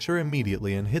start the lecture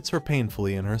immediately and hits her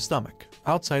painfully in her stomach.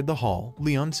 Outside the hall,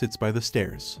 Leon sits by the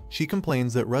stairs. She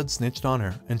complains that Rudd snitched on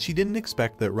her, and she didn't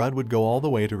expect that Rudd would go all the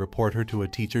way to report her to a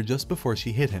teacher just before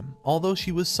she hit him, although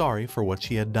she was sorry for what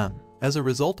she had done. As a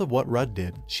result of what Rudd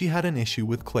did, she had an issue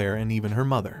with Claire and even her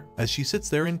mother. As she sits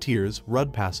there in tears,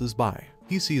 Rudd passes by.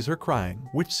 He sees her crying,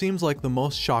 which seems like the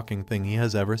most shocking thing he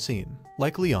has ever seen.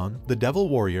 Like Leon, the Devil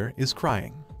Warrior is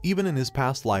crying. Even in his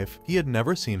past life, he had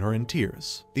never seen her in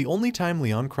tears. The only time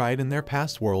Leon cried in their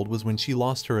past world was when she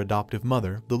lost her adoptive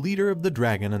mother, the leader of the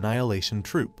Dragon Annihilation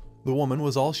Troop. The woman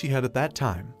was all she had at that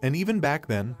time, and even back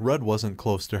then, Rudd wasn't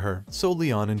close to her, so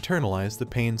Leon internalized the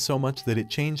pain so much that it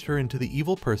changed her into the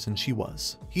evil person she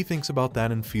was. He thinks about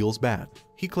that and feels bad.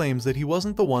 He claims that he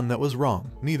wasn't the one that was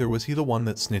wrong, neither was he the one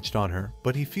that snitched on her,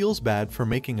 but he feels bad for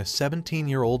making a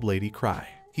 17-year-old lady cry.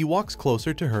 He walks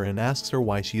closer to her and asks her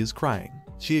why she is crying.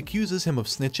 She accuses him of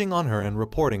snitching on her and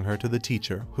reporting her to the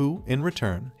teacher, who, in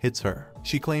return, hits her.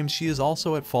 She claims she is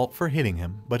also at fault for hitting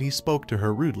him, but he spoke to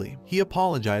her rudely. He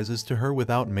apologizes to her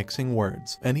without mixing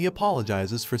words, and he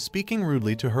apologizes for speaking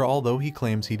rudely to her, although he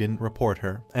claims he didn't report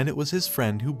her, and it was his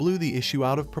friend who blew the issue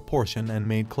out of proportion and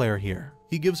made Claire hear.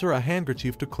 He gives her a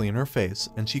handkerchief to clean her face,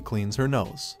 and she cleans her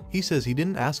nose. He says he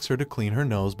didn't ask her to clean her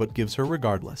nose but gives her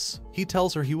regardless. He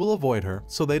tells her he will avoid her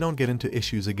so they don't get into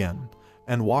issues again.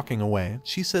 And walking away,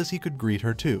 she says he could greet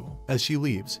her too. As she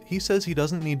leaves, he says he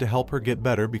doesn't need to help her get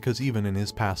better because even in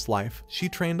his past life, she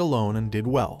trained alone and did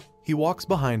well. He walks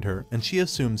behind her and she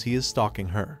assumes he is stalking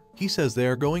her. He says they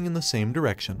are going in the same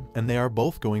direction and they are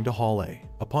both going to Hall A.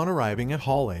 Upon arriving at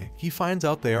Hall A, he finds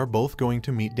out they are both going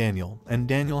to meet Daniel, and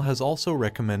Daniel has also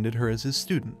recommended her as his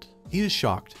student. He is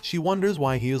shocked. She wonders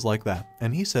why he is like that,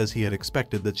 and he says he had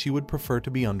expected that she would prefer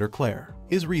to be under Claire.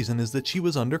 His reason is that she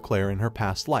was under Claire in her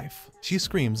past life. She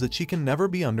screams that she can never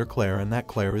be under Claire and that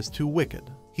Claire is too wicked.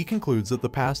 He concludes that the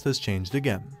past has changed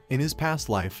again. In his past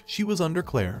life, she was under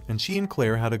Claire and she and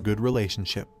Claire had a good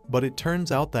relationship. But it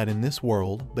turns out that in this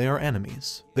world, they are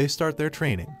enemies. They start their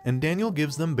training, and Daniel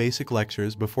gives them basic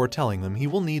lectures before telling them he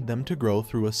will need them to grow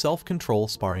through a self-control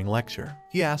sparring lecture.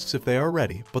 He asks if they are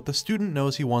ready, but the student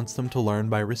knows he wants them to learn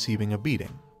by receiving a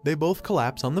beating. They both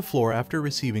collapse on the floor after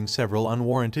receiving several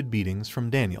unwarranted beatings from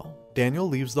Daniel. Daniel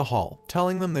leaves the hall,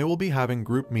 telling them they will be having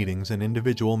group meetings and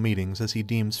individual meetings as he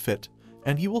deems fit,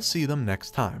 and he will see them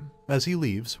next time. As he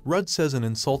leaves, Rudd says an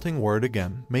insulting word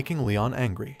again, making Leon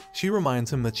angry. She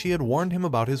reminds him that she had warned him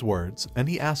about his words, and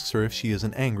he asks her if she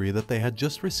isn't angry that they had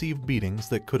just received beatings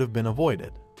that could have been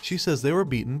avoided. She says they were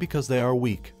beaten because they are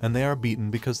weak, and they are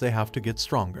beaten because they have to get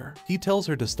stronger. He tells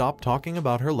her to stop talking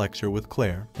about her lecture with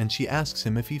Claire, and she asks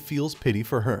him if he feels pity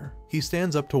for her. He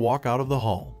stands up to walk out of the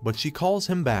hall, but she calls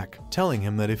him back, telling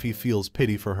him that if he feels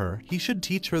pity for her, he should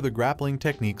teach her the grappling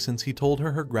technique since he told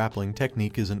her her grappling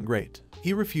technique isn't great.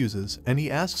 He refuses, and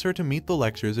he asks her to meet the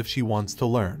lectures if she wants to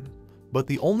learn. But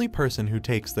the only person who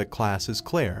takes that class is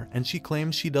Claire, and she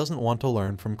claims she doesn't want to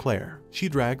learn from Claire. She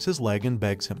drags his leg and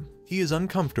begs him. He is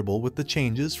uncomfortable with the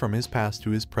changes from his past to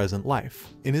his present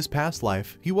life. In his past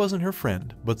life, he wasn't her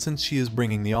friend, but since she is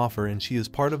bringing the offer and she is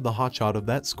part of the hotshot of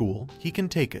that school, he can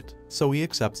take it. So he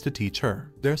accepts to teach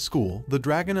her. Their school, the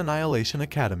Dragon Annihilation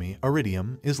Academy,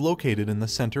 Iridium, is located in the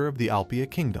center of the Alpia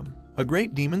Kingdom. A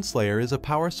great demon slayer is a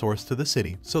power source to the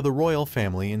city, so the royal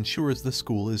family ensures the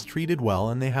school is treated well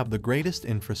and they have the greatest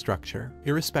infrastructure.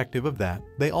 Irrespective of that,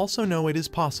 they also know it is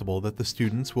possible that the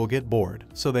students will get bored,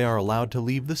 so they are allowed to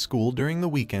leave the school during the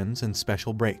weekends and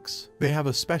special breaks. They have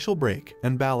a special break,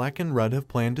 and Balak and Rudd have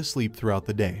planned to sleep throughout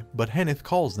the day, but Henneth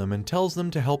calls them and tells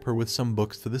them to help her with some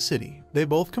books to the city. They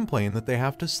both complain that they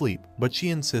have to sleep, but she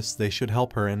insists they should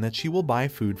help her and that she will buy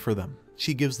food for them.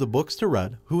 She gives the books to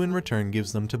Rudd, who in return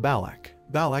gives them to Balak.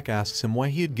 Balak asks him why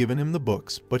he had given him the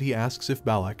books, but he asks if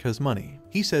Balak has money.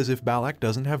 He says if Balak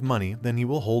doesn't have money, then he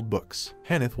will hold books.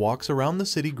 Henneth walks around the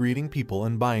city greeting people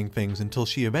and buying things until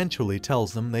she eventually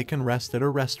tells them they can rest at a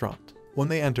restaurant. When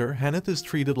they enter, Henneth is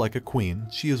treated like a queen,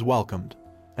 she is welcomed,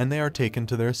 and they are taken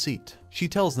to their seat. She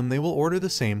tells them they will order the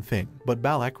same thing, but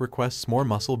Balak requests more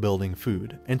muscle-building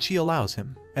food, and she allows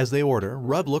him. As they order,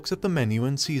 Rudd looks at the menu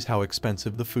and sees how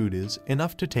expensive the food is,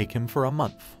 enough to take him for a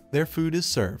month. Their food is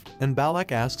served, and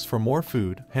Balak asks for more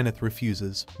food. Henneth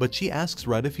refuses, but she asks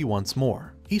Rudd if he wants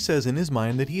more. He says in his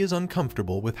mind that he is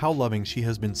uncomfortable with how loving she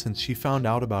has been since she found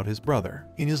out about his brother.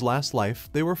 In his last life,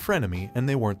 they were frenemy and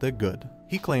they weren't that good.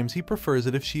 He claims he prefers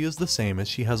it if she is the same as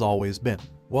she has always been.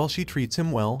 While she treats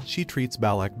him well, she treats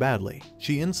Balak badly.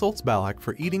 She insults Balak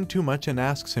for eating too much and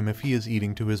asks him if he is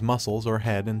eating to his muscles or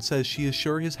head and says she is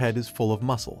sure his head is full of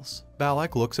muscles.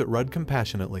 Balak looks at Rudd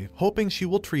compassionately, hoping she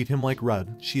will treat him like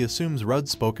Rudd. She assumes Rudd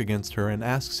spoke against her and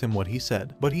asks him what he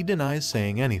said, but he denies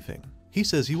saying anything. He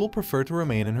says he will prefer to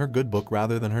remain in her good book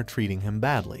rather than her treating him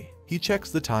badly. He checks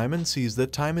the time and sees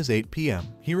that time is 8 p.m.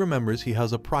 He remembers he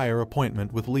has a prior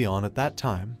appointment with Leon at that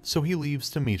time, so he leaves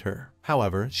to meet her.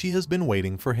 However, she has been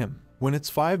waiting for him. When it's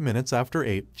 5 minutes after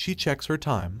 8, she checks her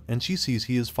time, and she sees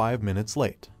he is 5 minutes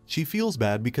late. She feels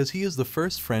bad because he is the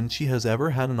first friend she has ever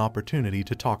had an opportunity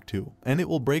to talk to, and it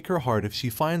will break her heart if she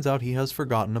finds out he has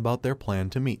forgotten about their plan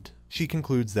to meet. She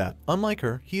concludes that, unlike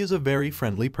her, he is a very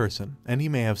friendly person, and he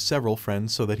may have several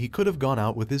friends so that he could have gone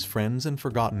out with his friends and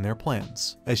forgotten their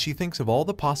plans. As she thinks of all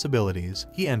the possibilities,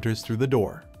 he enters through the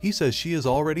door. He says she is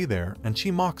already there, and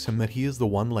she mocks him that he is the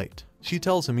one late. She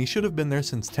tells him he should have been there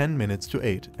since 10 minutes to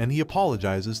 8, and he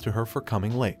apologizes to her for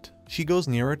coming late. She goes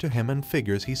nearer to him and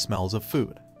figures he smells of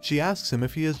food. She asks him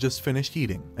if he has just finished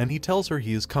eating, and he tells her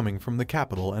he is coming from the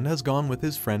capital and has gone with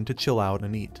his friend to chill out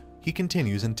and eat. He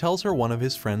continues and tells her one of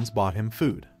his friends bought him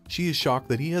food. She is shocked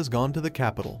that he has gone to the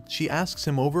capital. She asks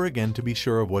him over again to be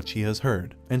sure of what she has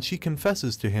heard, and she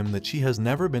confesses to him that she has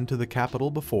never been to the capital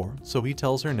before, so he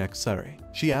tells her next Saturday.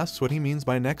 She asks what he means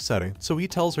by next Saturday, so he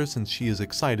tells her since she is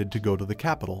excited to go to the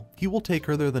capital, he will take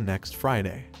her there the next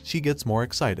Friday. She gets more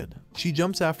excited. She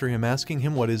jumps after him asking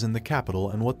him what is in the capital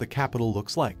and what the capital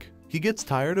looks like. He gets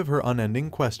tired of her unending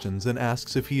questions and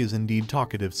asks if he is indeed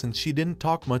talkative since she didn't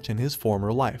talk much in his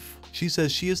former life. She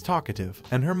says she is talkative,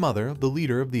 and her mother, the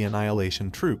leader of the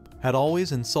Annihilation Troop, had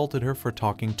always insulted her for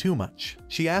talking too much.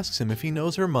 She asks him if he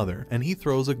knows her mother, and he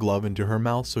throws a glove into her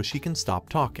mouth so she can stop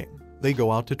talking. They go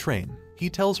out to train. He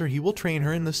tells her he will train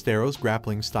her in the Steros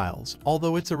grappling styles,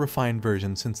 although it's a refined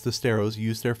version since the Steros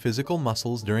use their physical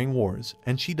muscles during wars,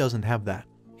 and she doesn't have that.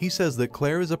 He says that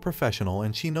Claire is a professional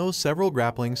and she knows several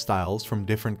grappling styles from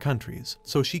different countries,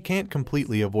 so she can't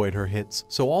completely avoid her hits,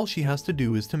 so all she has to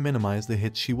do is to minimize the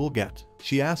hits she will get.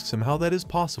 She asks him how that is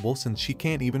possible since she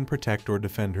can't even protect or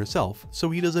defend herself, so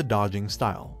he does a dodging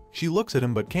style. She looks at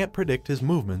him but can't predict his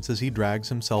movements as he drags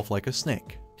himself like a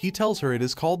snake. He tells her it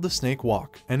is called the snake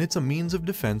walk, and it's a means of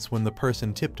defense when the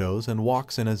person tiptoes and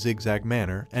walks in a zigzag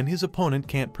manner and his opponent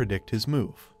can't predict his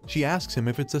move. She asks him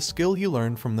if it's a skill he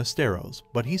learned from the Steros,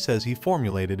 but he says he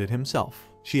formulated it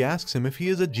himself. She asks him if he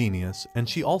is a genius, and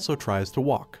she also tries to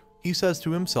walk. He says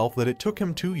to himself that it took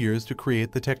him 2 years to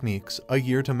create the techniques, a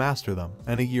year to master them,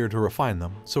 and a year to refine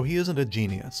them, so he isn't a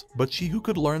genius. But she who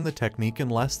could learn the technique in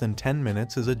less than 10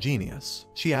 minutes is a genius.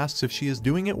 She asks if she is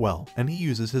doing it well, and he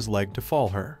uses his leg to fall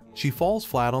her. She falls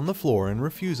flat on the floor and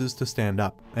refuses to stand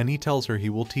up, and he tells her he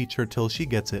will teach her till she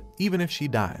gets it, even if she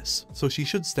dies, so she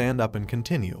should stand up and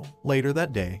continue. Later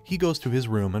that day, he goes to his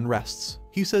room and rests.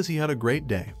 He says he had a great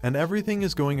day, and everything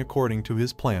is going according to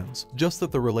his plans, just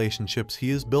that the relationships he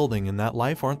is building in that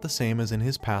life aren't the same as in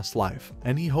his past life,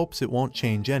 and he hopes it won't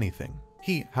change anything.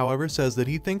 He, however, says that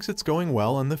he thinks it's going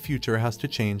well and the future has to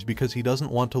change because he doesn't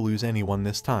want to lose anyone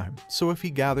this time, so if he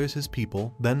gathers his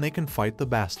people, then they can fight the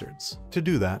bastards. To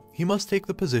do that, he must take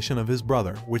the position of his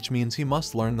brother, which means he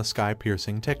must learn the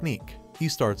sky-piercing technique. He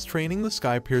starts training the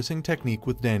sky-piercing technique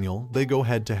with Daniel. They go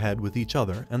head-to-head with each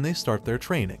other, and they start their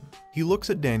training. He looks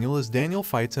at Daniel as Daniel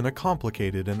fights in a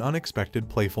complicated and unexpected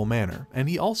playful manner, and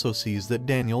he also sees that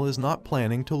Daniel is not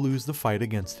planning to lose the fight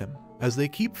against him. As they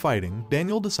keep fighting,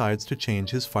 Daniel decides to change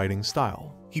his fighting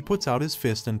style. He puts out his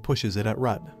fist and pushes it at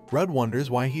Rudd. Rudd wonders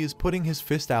why he is putting his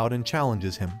fist out and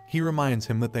challenges him. He reminds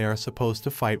him that they are supposed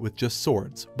to fight with just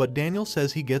swords, but Daniel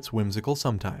says he gets whimsical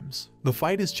sometimes. The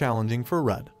fight is challenging for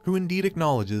Rudd, who indeed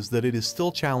acknowledges that it is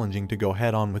still challenging to go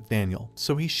head-on with Daniel,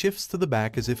 so he shifts to the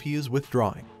back as if he is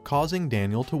withdrawing, causing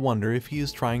Daniel to wonder if he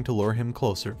is trying to lure him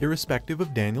closer. Irrespective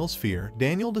of Daniel's fear,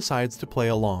 Daniel decides to play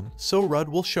along, so Rudd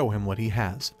will show him what he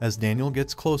has. As Daniel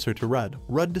gets closer to Rudd,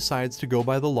 Rudd decides to go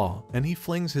by the law, and he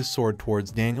flings his sword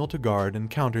towards Daniel to guard and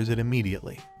counters it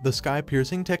immediately. The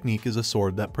sky-piercing technique is a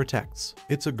sword that protects.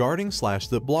 It's a guarding slash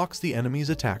that blocks the enemy's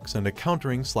attacks and a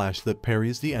countering slash that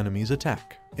parries the enemy's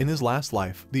attack. In his last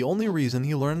life, the only reason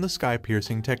he learned the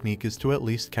sky-piercing technique is to at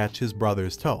least catch his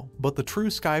brother's toe, but the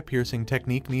true sky-piercing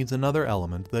technique needs another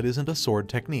element that isn't a sword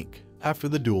technique. After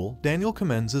the duel, Daniel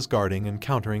commends his guarding and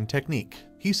countering technique.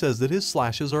 He says that his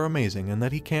slashes are amazing and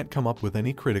that he can't come up with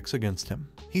any critics against him.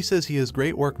 He says he has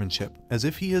great workmanship, as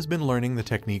if he has been learning the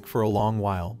technique for a long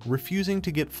while, refusing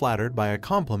to get flattered by a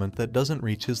compliment that doesn't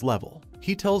reach his level.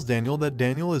 He tells Daniel that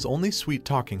Daniel is only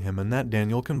sweet-talking him and that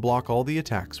Daniel can block all the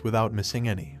attacks without missing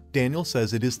any. Daniel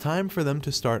says it is time for them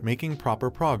to start making proper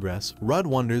progress. Rudd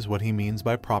wonders what he means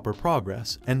by proper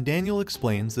progress, and Daniel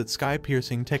explains that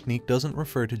sky-piercing technique doesn't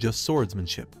refer to just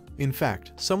swordsmanship. In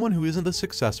fact, someone who isn't a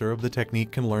successor of the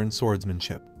technique can learn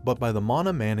swordsmanship, but by the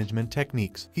mana management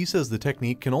techniques. He says the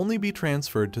technique can only be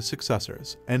transferred to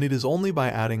successors, and it is only by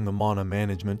adding the mana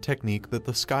management technique that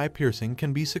the sky-piercing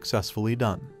can be successfully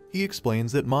done. He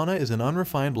explains that mana is an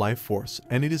unrefined life force,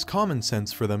 and it is common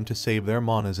sense for them to save their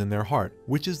manas in their heart,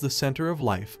 which is the center of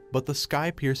life, but the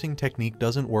sky-piercing technique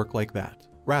doesn't work like that.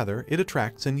 Rather, it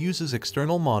attracts and uses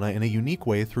external mana in a unique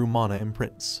way through mana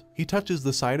imprints. He touches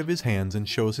the side of his hands and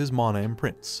shows his mana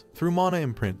imprints. Through mana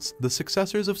imprints, the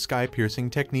successors of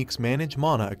sky-piercing techniques manage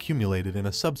mana accumulated in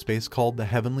a subspace called the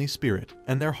Heavenly Spirit,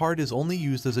 and their heart is only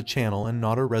used as a channel and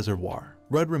not a reservoir.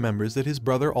 Rudd remembers that his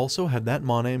brother also had that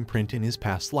mana imprint in his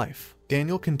past life.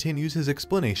 Daniel continues his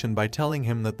explanation by telling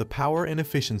him that the power and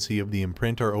efficiency of the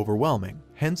imprint are overwhelming.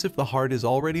 Hence, if the heart is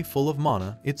already full of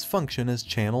mana, its function as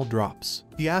channel drops.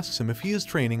 He asks him if he is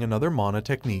training another mana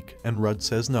technique, and Rudd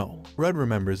says no. Rudd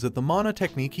remembers that the mana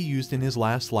technique he used in his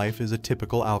last life is a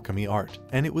typical alchemy art,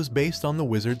 and it was based on the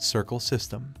wizard's circle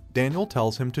system. Daniel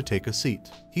tells him to take a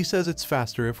seat. He says it's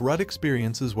faster if Rudd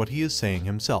experiences what he is saying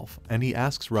himself, and he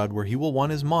asks Rudd where he will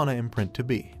want his mana imprint to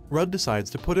be. Rudd decides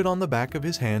to put it on the back of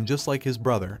his hand just like his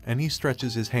brother, and he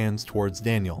stretches his hands towards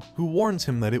Daniel, who warns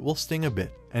him that it will sting a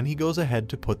bit, and he goes ahead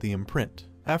to put the imprint.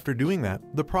 After doing that,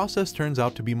 the process turns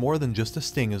out to be more than just a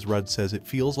sting, as Rudd says it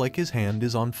feels like his hand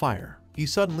is on fire. He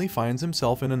suddenly finds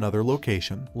himself in another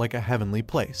location, like a heavenly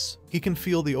place. He can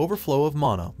feel the overflow of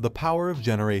mana, the power of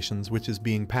generations which is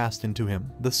being passed into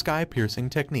him, the sky-piercing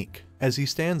technique. As he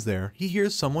stands there, he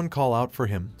hears someone call out for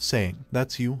him, saying,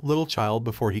 "That's you, little child,"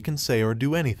 before he can say or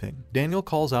do anything. Daniel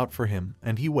calls out for him,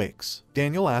 and he wakes.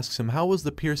 Daniel asks him how was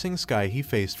the piercing sky he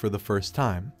faced for the first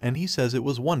time, and he says it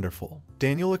was wonderful.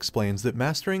 Daniel explains that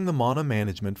mastering the mana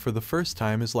management for the first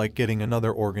time is like getting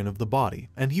another organ of the body,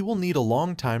 and he will need a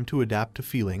long time to adapt to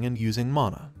feeling and using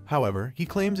mana. However, he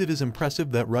claims it is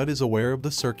impressive that Rudd is aware of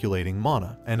the circulating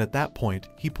mana, and at that point,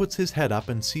 he puts his head up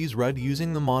and sees Rudd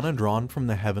using the mana drawn from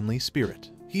the Heavenly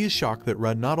Spirit. He is shocked that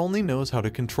Rudd not only knows how to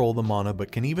control the mana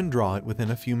but can even draw it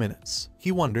within a few minutes.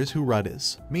 He wonders who Rudd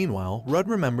is. Meanwhile, Rudd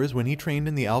remembers when he trained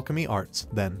in the alchemy arts,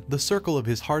 then, the circle of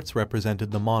his hearts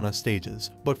represented the mana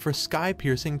stages, but for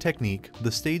sky-piercing technique,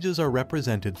 the stages are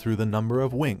represented through the number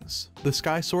of wings. The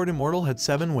Sky Sword Immortal had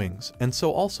 7 wings, and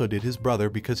so also did his brother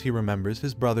because he remembers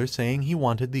his brother saying he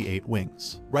wanted the 8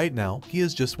 wings. Right now, he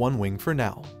has just 1 wing for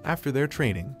now. After their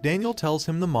training, Daniel tells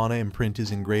him the mana imprint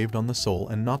is engraved on the soul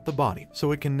and not the body,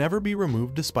 so it can never be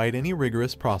removed despite any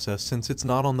rigorous process since it's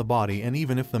not on the body, and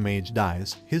even if the mage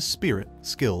dies, his spirit,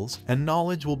 skills, and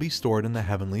knowledge will be stored in the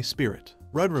Heavenly Spirit.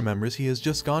 Rudd remembers he has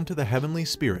just gone to the Heavenly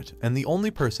Spirit, and the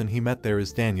only person he met there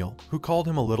is Daniel, who called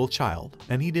him a little child,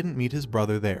 and he didn't meet his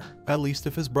brother there. At least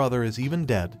if his brother is even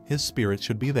dead, his spirit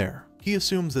should be there. He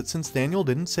assumes that since Daniel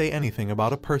didn't say anything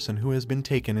about a person who has been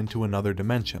taken into another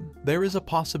dimension, there is a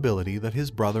possibility that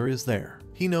his brother is there.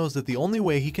 He knows that the only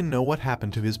way he can know what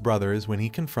happened to his brother is when he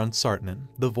confronts Sartnan,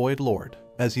 the Void Lord.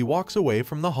 As he walks away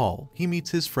from the hall, he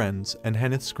meets his friends, and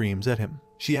Henneth screams at him.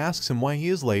 She asks him why he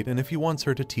is late and if he wants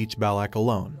her to teach Balak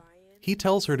alone. He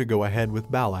tells her to go ahead with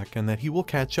Balak and that he will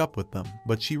catch up with them,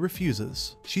 but she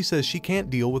refuses. She says she can't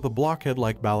deal with a blockhead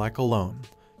like Balak alone.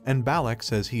 And Balak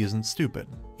says he isn't stupid.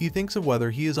 He thinks of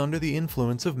whether he is under the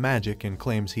influence of magic and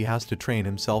claims he has to train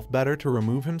himself better to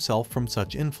remove himself from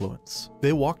such influence.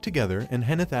 They walk together and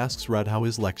Henneth asks Rudd how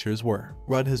his lectures were.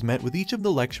 Rudd has met with each of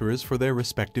the lecturers for their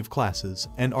respective classes,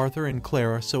 and Arthur and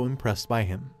Claire are so impressed by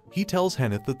him. He tells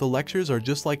Henneth that the lectures are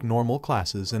just like normal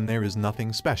classes and there is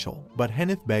nothing special, but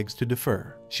Henneth begs to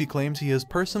defer. She claims he has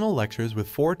personal lectures with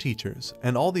 4 teachers,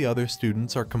 and all the other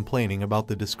students are complaining about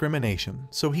the discrimination,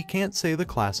 so he can't say the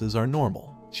classes are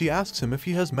normal. She asks him if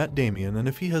he has met Damien and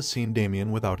if he has seen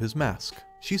Damien without his mask.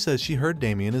 She says she heard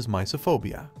Damien is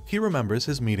mysophobia. He remembers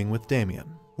his meeting with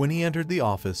Damien. When he entered the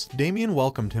office, Damien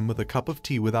welcomed him with a cup of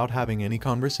tea without having any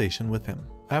conversation with him.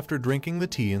 After drinking the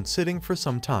tea and sitting for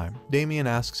some time, Damien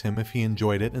asks him if he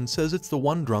enjoyed it and says it's the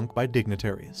one drunk by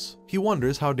dignitaries. He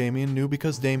wonders how Damien knew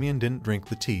because Damien didn't drink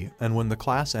the tea, and when the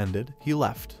class ended, he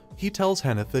left. He tells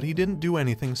Henneth that he didn't do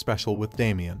anything special with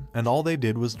Damien, and all they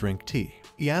did was drink tea.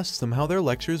 He asks them how their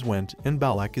lectures went, and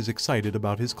Balak is excited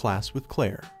about his class with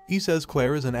Claire. He says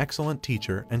Claire is an excellent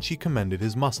teacher and she commended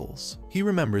his muscles. He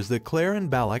remembers that Claire and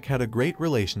Balak had a great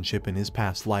relationship in his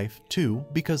past life, too,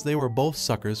 because they were both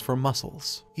suckers for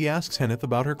muscles. He asks Henneth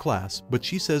about her class, but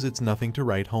she says it's nothing to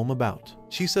write home about.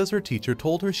 She says her teacher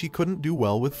told her she couldn't do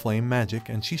well with flame magic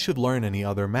and she should learn any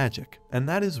other magic, and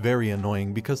that is very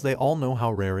annoying because they all know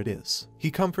how rare it is.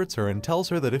 He comforts her and tells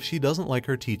her that if she doesn't like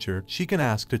her teacher, she can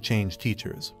ask to change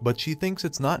teachers, but she thinks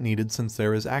it's not needed since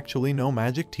there is actually no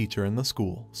magic teacher in the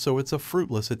school, so it's a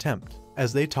fruitless attempt.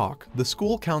 As they talk, the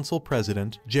school council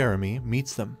president, Jeremy,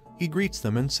 meets them. He greets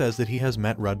them and says that he has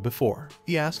met Rudd before.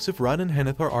 He asks if Rudd and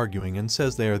Henneth are arguing and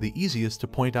says they are the easiest to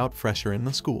point out fresher in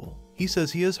the school. He He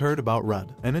says he has heard about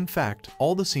Rud, and in fact,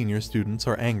 all the senior students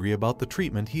are angry about the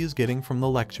treatment he is getting from the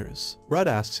lectures. Rud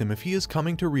asks him if he is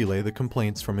coming to relay the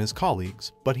complaints from his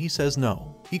colleagues, but he says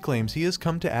no. He claims he has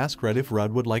come to ask Rud if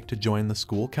Rud would like to join the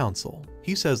school council.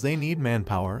 He says they need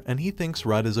manpower and he thinks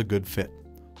Rud is a good fit.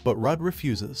 But Rud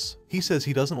refuses. He says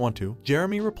he doesn't want to.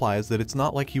 Jeremy replies that it's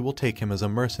not like he will take him as a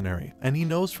mercenary, and he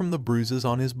knows from the bruises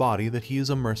on his body that he is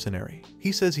a mercenary.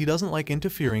 He says he doesn't like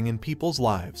interfering in people's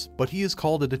lives, but he is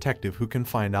called a detective who can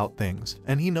find out things,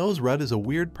 and he knows Rud is a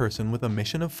weird person with a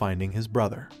mission of finding his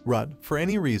brother. Rud, for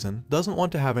any reason, doesn't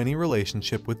want to have any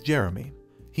relationship with Jeremy.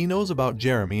 He knows about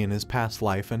Jeremy in his past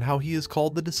life and how he is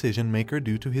called the decision maker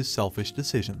due to his selfish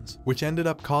decisions, which ended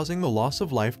up causing the loss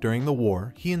of life during the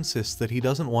war. He insists that he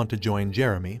doesn't want to join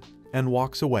Jeremy and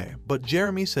walks away, but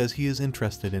Jeremy says he is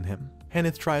interested in him.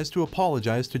 Henneth tries to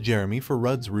apologize to Jeremy for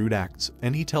Rud's rude acts,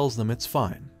 and he tells them it's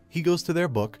fine. He goes to their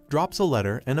book, drops a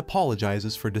letter, and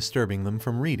apologizes for disturbing them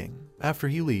from reading. After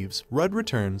he leaves, Rud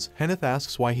returns. Henneth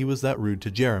asks why he was that rude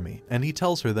to Jeremy, and he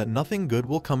tells her that nothing good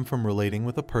will come from relating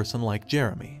with a person like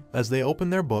Jeremy. As they open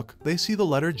their book, they see the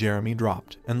letter Jeremy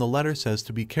dropped, and the letter says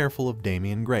to be careful of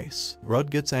Damien Grace.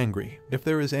 Rud gets angry. If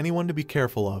there is anyone to be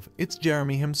careful of, it's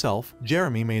Jeremy himself.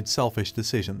 Jeremy made selfish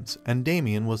decisions, and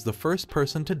Damien was the first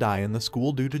person to die in the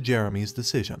school due to Jeremy's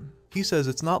decision. He says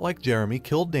it's not like Jeremy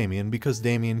killed Damien because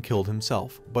Damien killed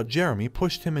himself, but Jeremy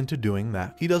pushed him into doing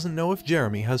that. He doesn't know if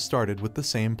Jeremy has started with the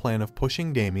same plan of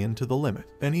pushing Damien to the limit,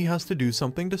 and he has to do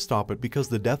something to stop it because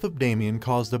the death of Damien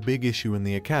caused a big issue in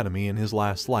the academy in his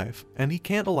last life, and he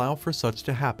can't allow for such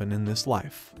to happen in this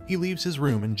life. He leaves his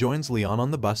room and joins Leon on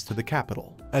the bus to the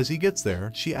capital. As he gets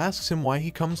there, she asks him why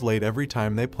he comes late every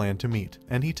time they plan to meet,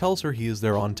 and he tells her he is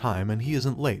there on time and he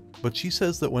isn't late, but she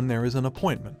says that when there is an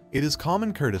appointment, it is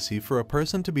common courtesy for a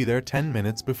person to be there 10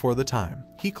 minutes before the time.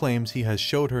 He claims he has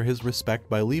showed her his respect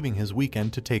by leaving his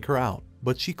weekend to take her out,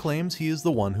 but she claims he is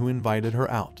the one who invited her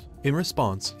out. In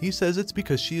response, he says it's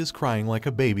because she is crying like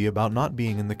a baby about not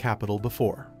being in the capital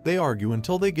before. They argue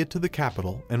until they get to the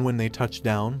capital, and when they touch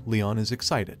down, Leon is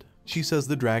excited. She says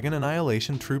the Dragon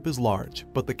Annihilation troop is large,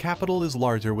 but the capital is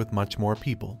larger with much more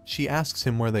people. She asks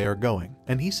him where they are going,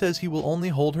 and he says he will only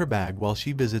hold her bag while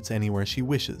she visits anywhere she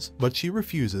wishes, but she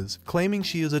refuses, claiming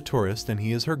she is a tourist and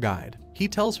he is her guide. He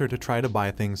tells her to try to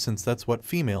buy things since that's what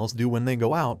females do when they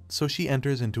go out, so she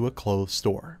enters into a clothes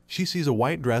store. She sees a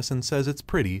white dress and says it's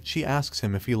pretty. She asks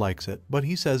him if he likes it, but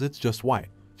he says it's just white.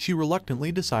 She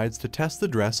reluctantly decides to test the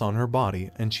dress on her body,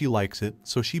 and she likes it,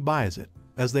 so she buys it.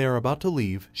 As they are about to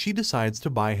leave, she decides to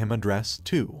buy him a dress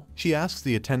too. She asks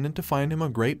the attendant to find him a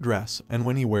great dress, and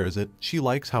when he wears it, she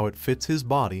likes how it fits his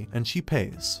body, and she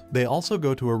pays. They also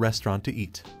go to a restaurant to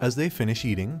eat. As they finish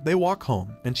eating, they walk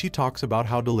home, and she talks about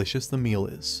how delicious the meal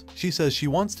is. She says she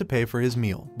wants to pay for his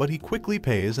meal, but he quickly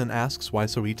pays and asks why,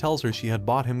 so he tells her she had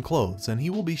bought him clothes and he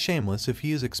will be shameless if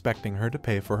he is expecting her to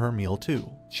pay for her meal too.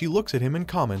 She looks at him and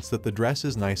comments that the dress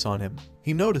is nice on him.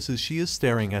 He notices she is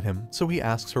staring at him, so he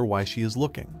asks her why she is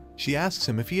looking. She asks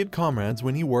him if he had comrades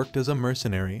when he worked as a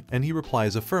mercenary, and he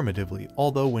replies affirmatively,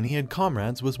 although when he had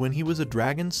comrades was when he was a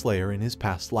dragon slayer in his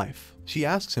past life. She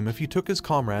asks him if he took his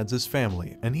comrades as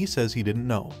family, and he says he didn't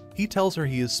know. He tells her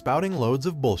he is spouting loads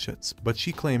of bullshits, but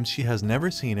she claims she has never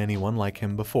seen anyone like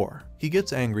him before. He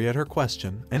gets angry at her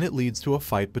question, and it leads to a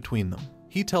fight between them.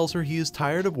 He tells her he is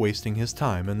tired of wasting his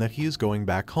time and that he is going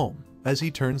back home. As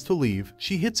he turns to leave,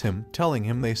 she hits him, telling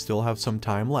him they still have some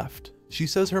time left. She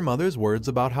says her mother's words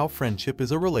about how friendship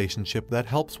is a relationship that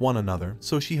helps one another,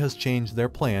 so she has changed their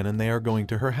plan and they are going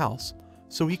to her house,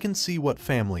 so he can see what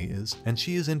family is, and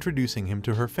she is introducing him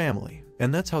to her family.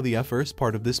 And that's how the first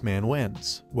part of this manhwa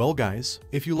ends. Well guys,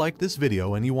 if you like this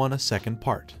video and you want a second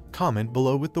part, comment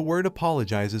below with the word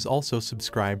apologizes. Also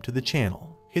subscribe to the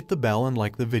channel, hit the bell and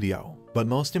like the video. But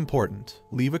most important,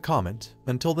 leave a comment.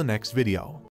 Until the next video.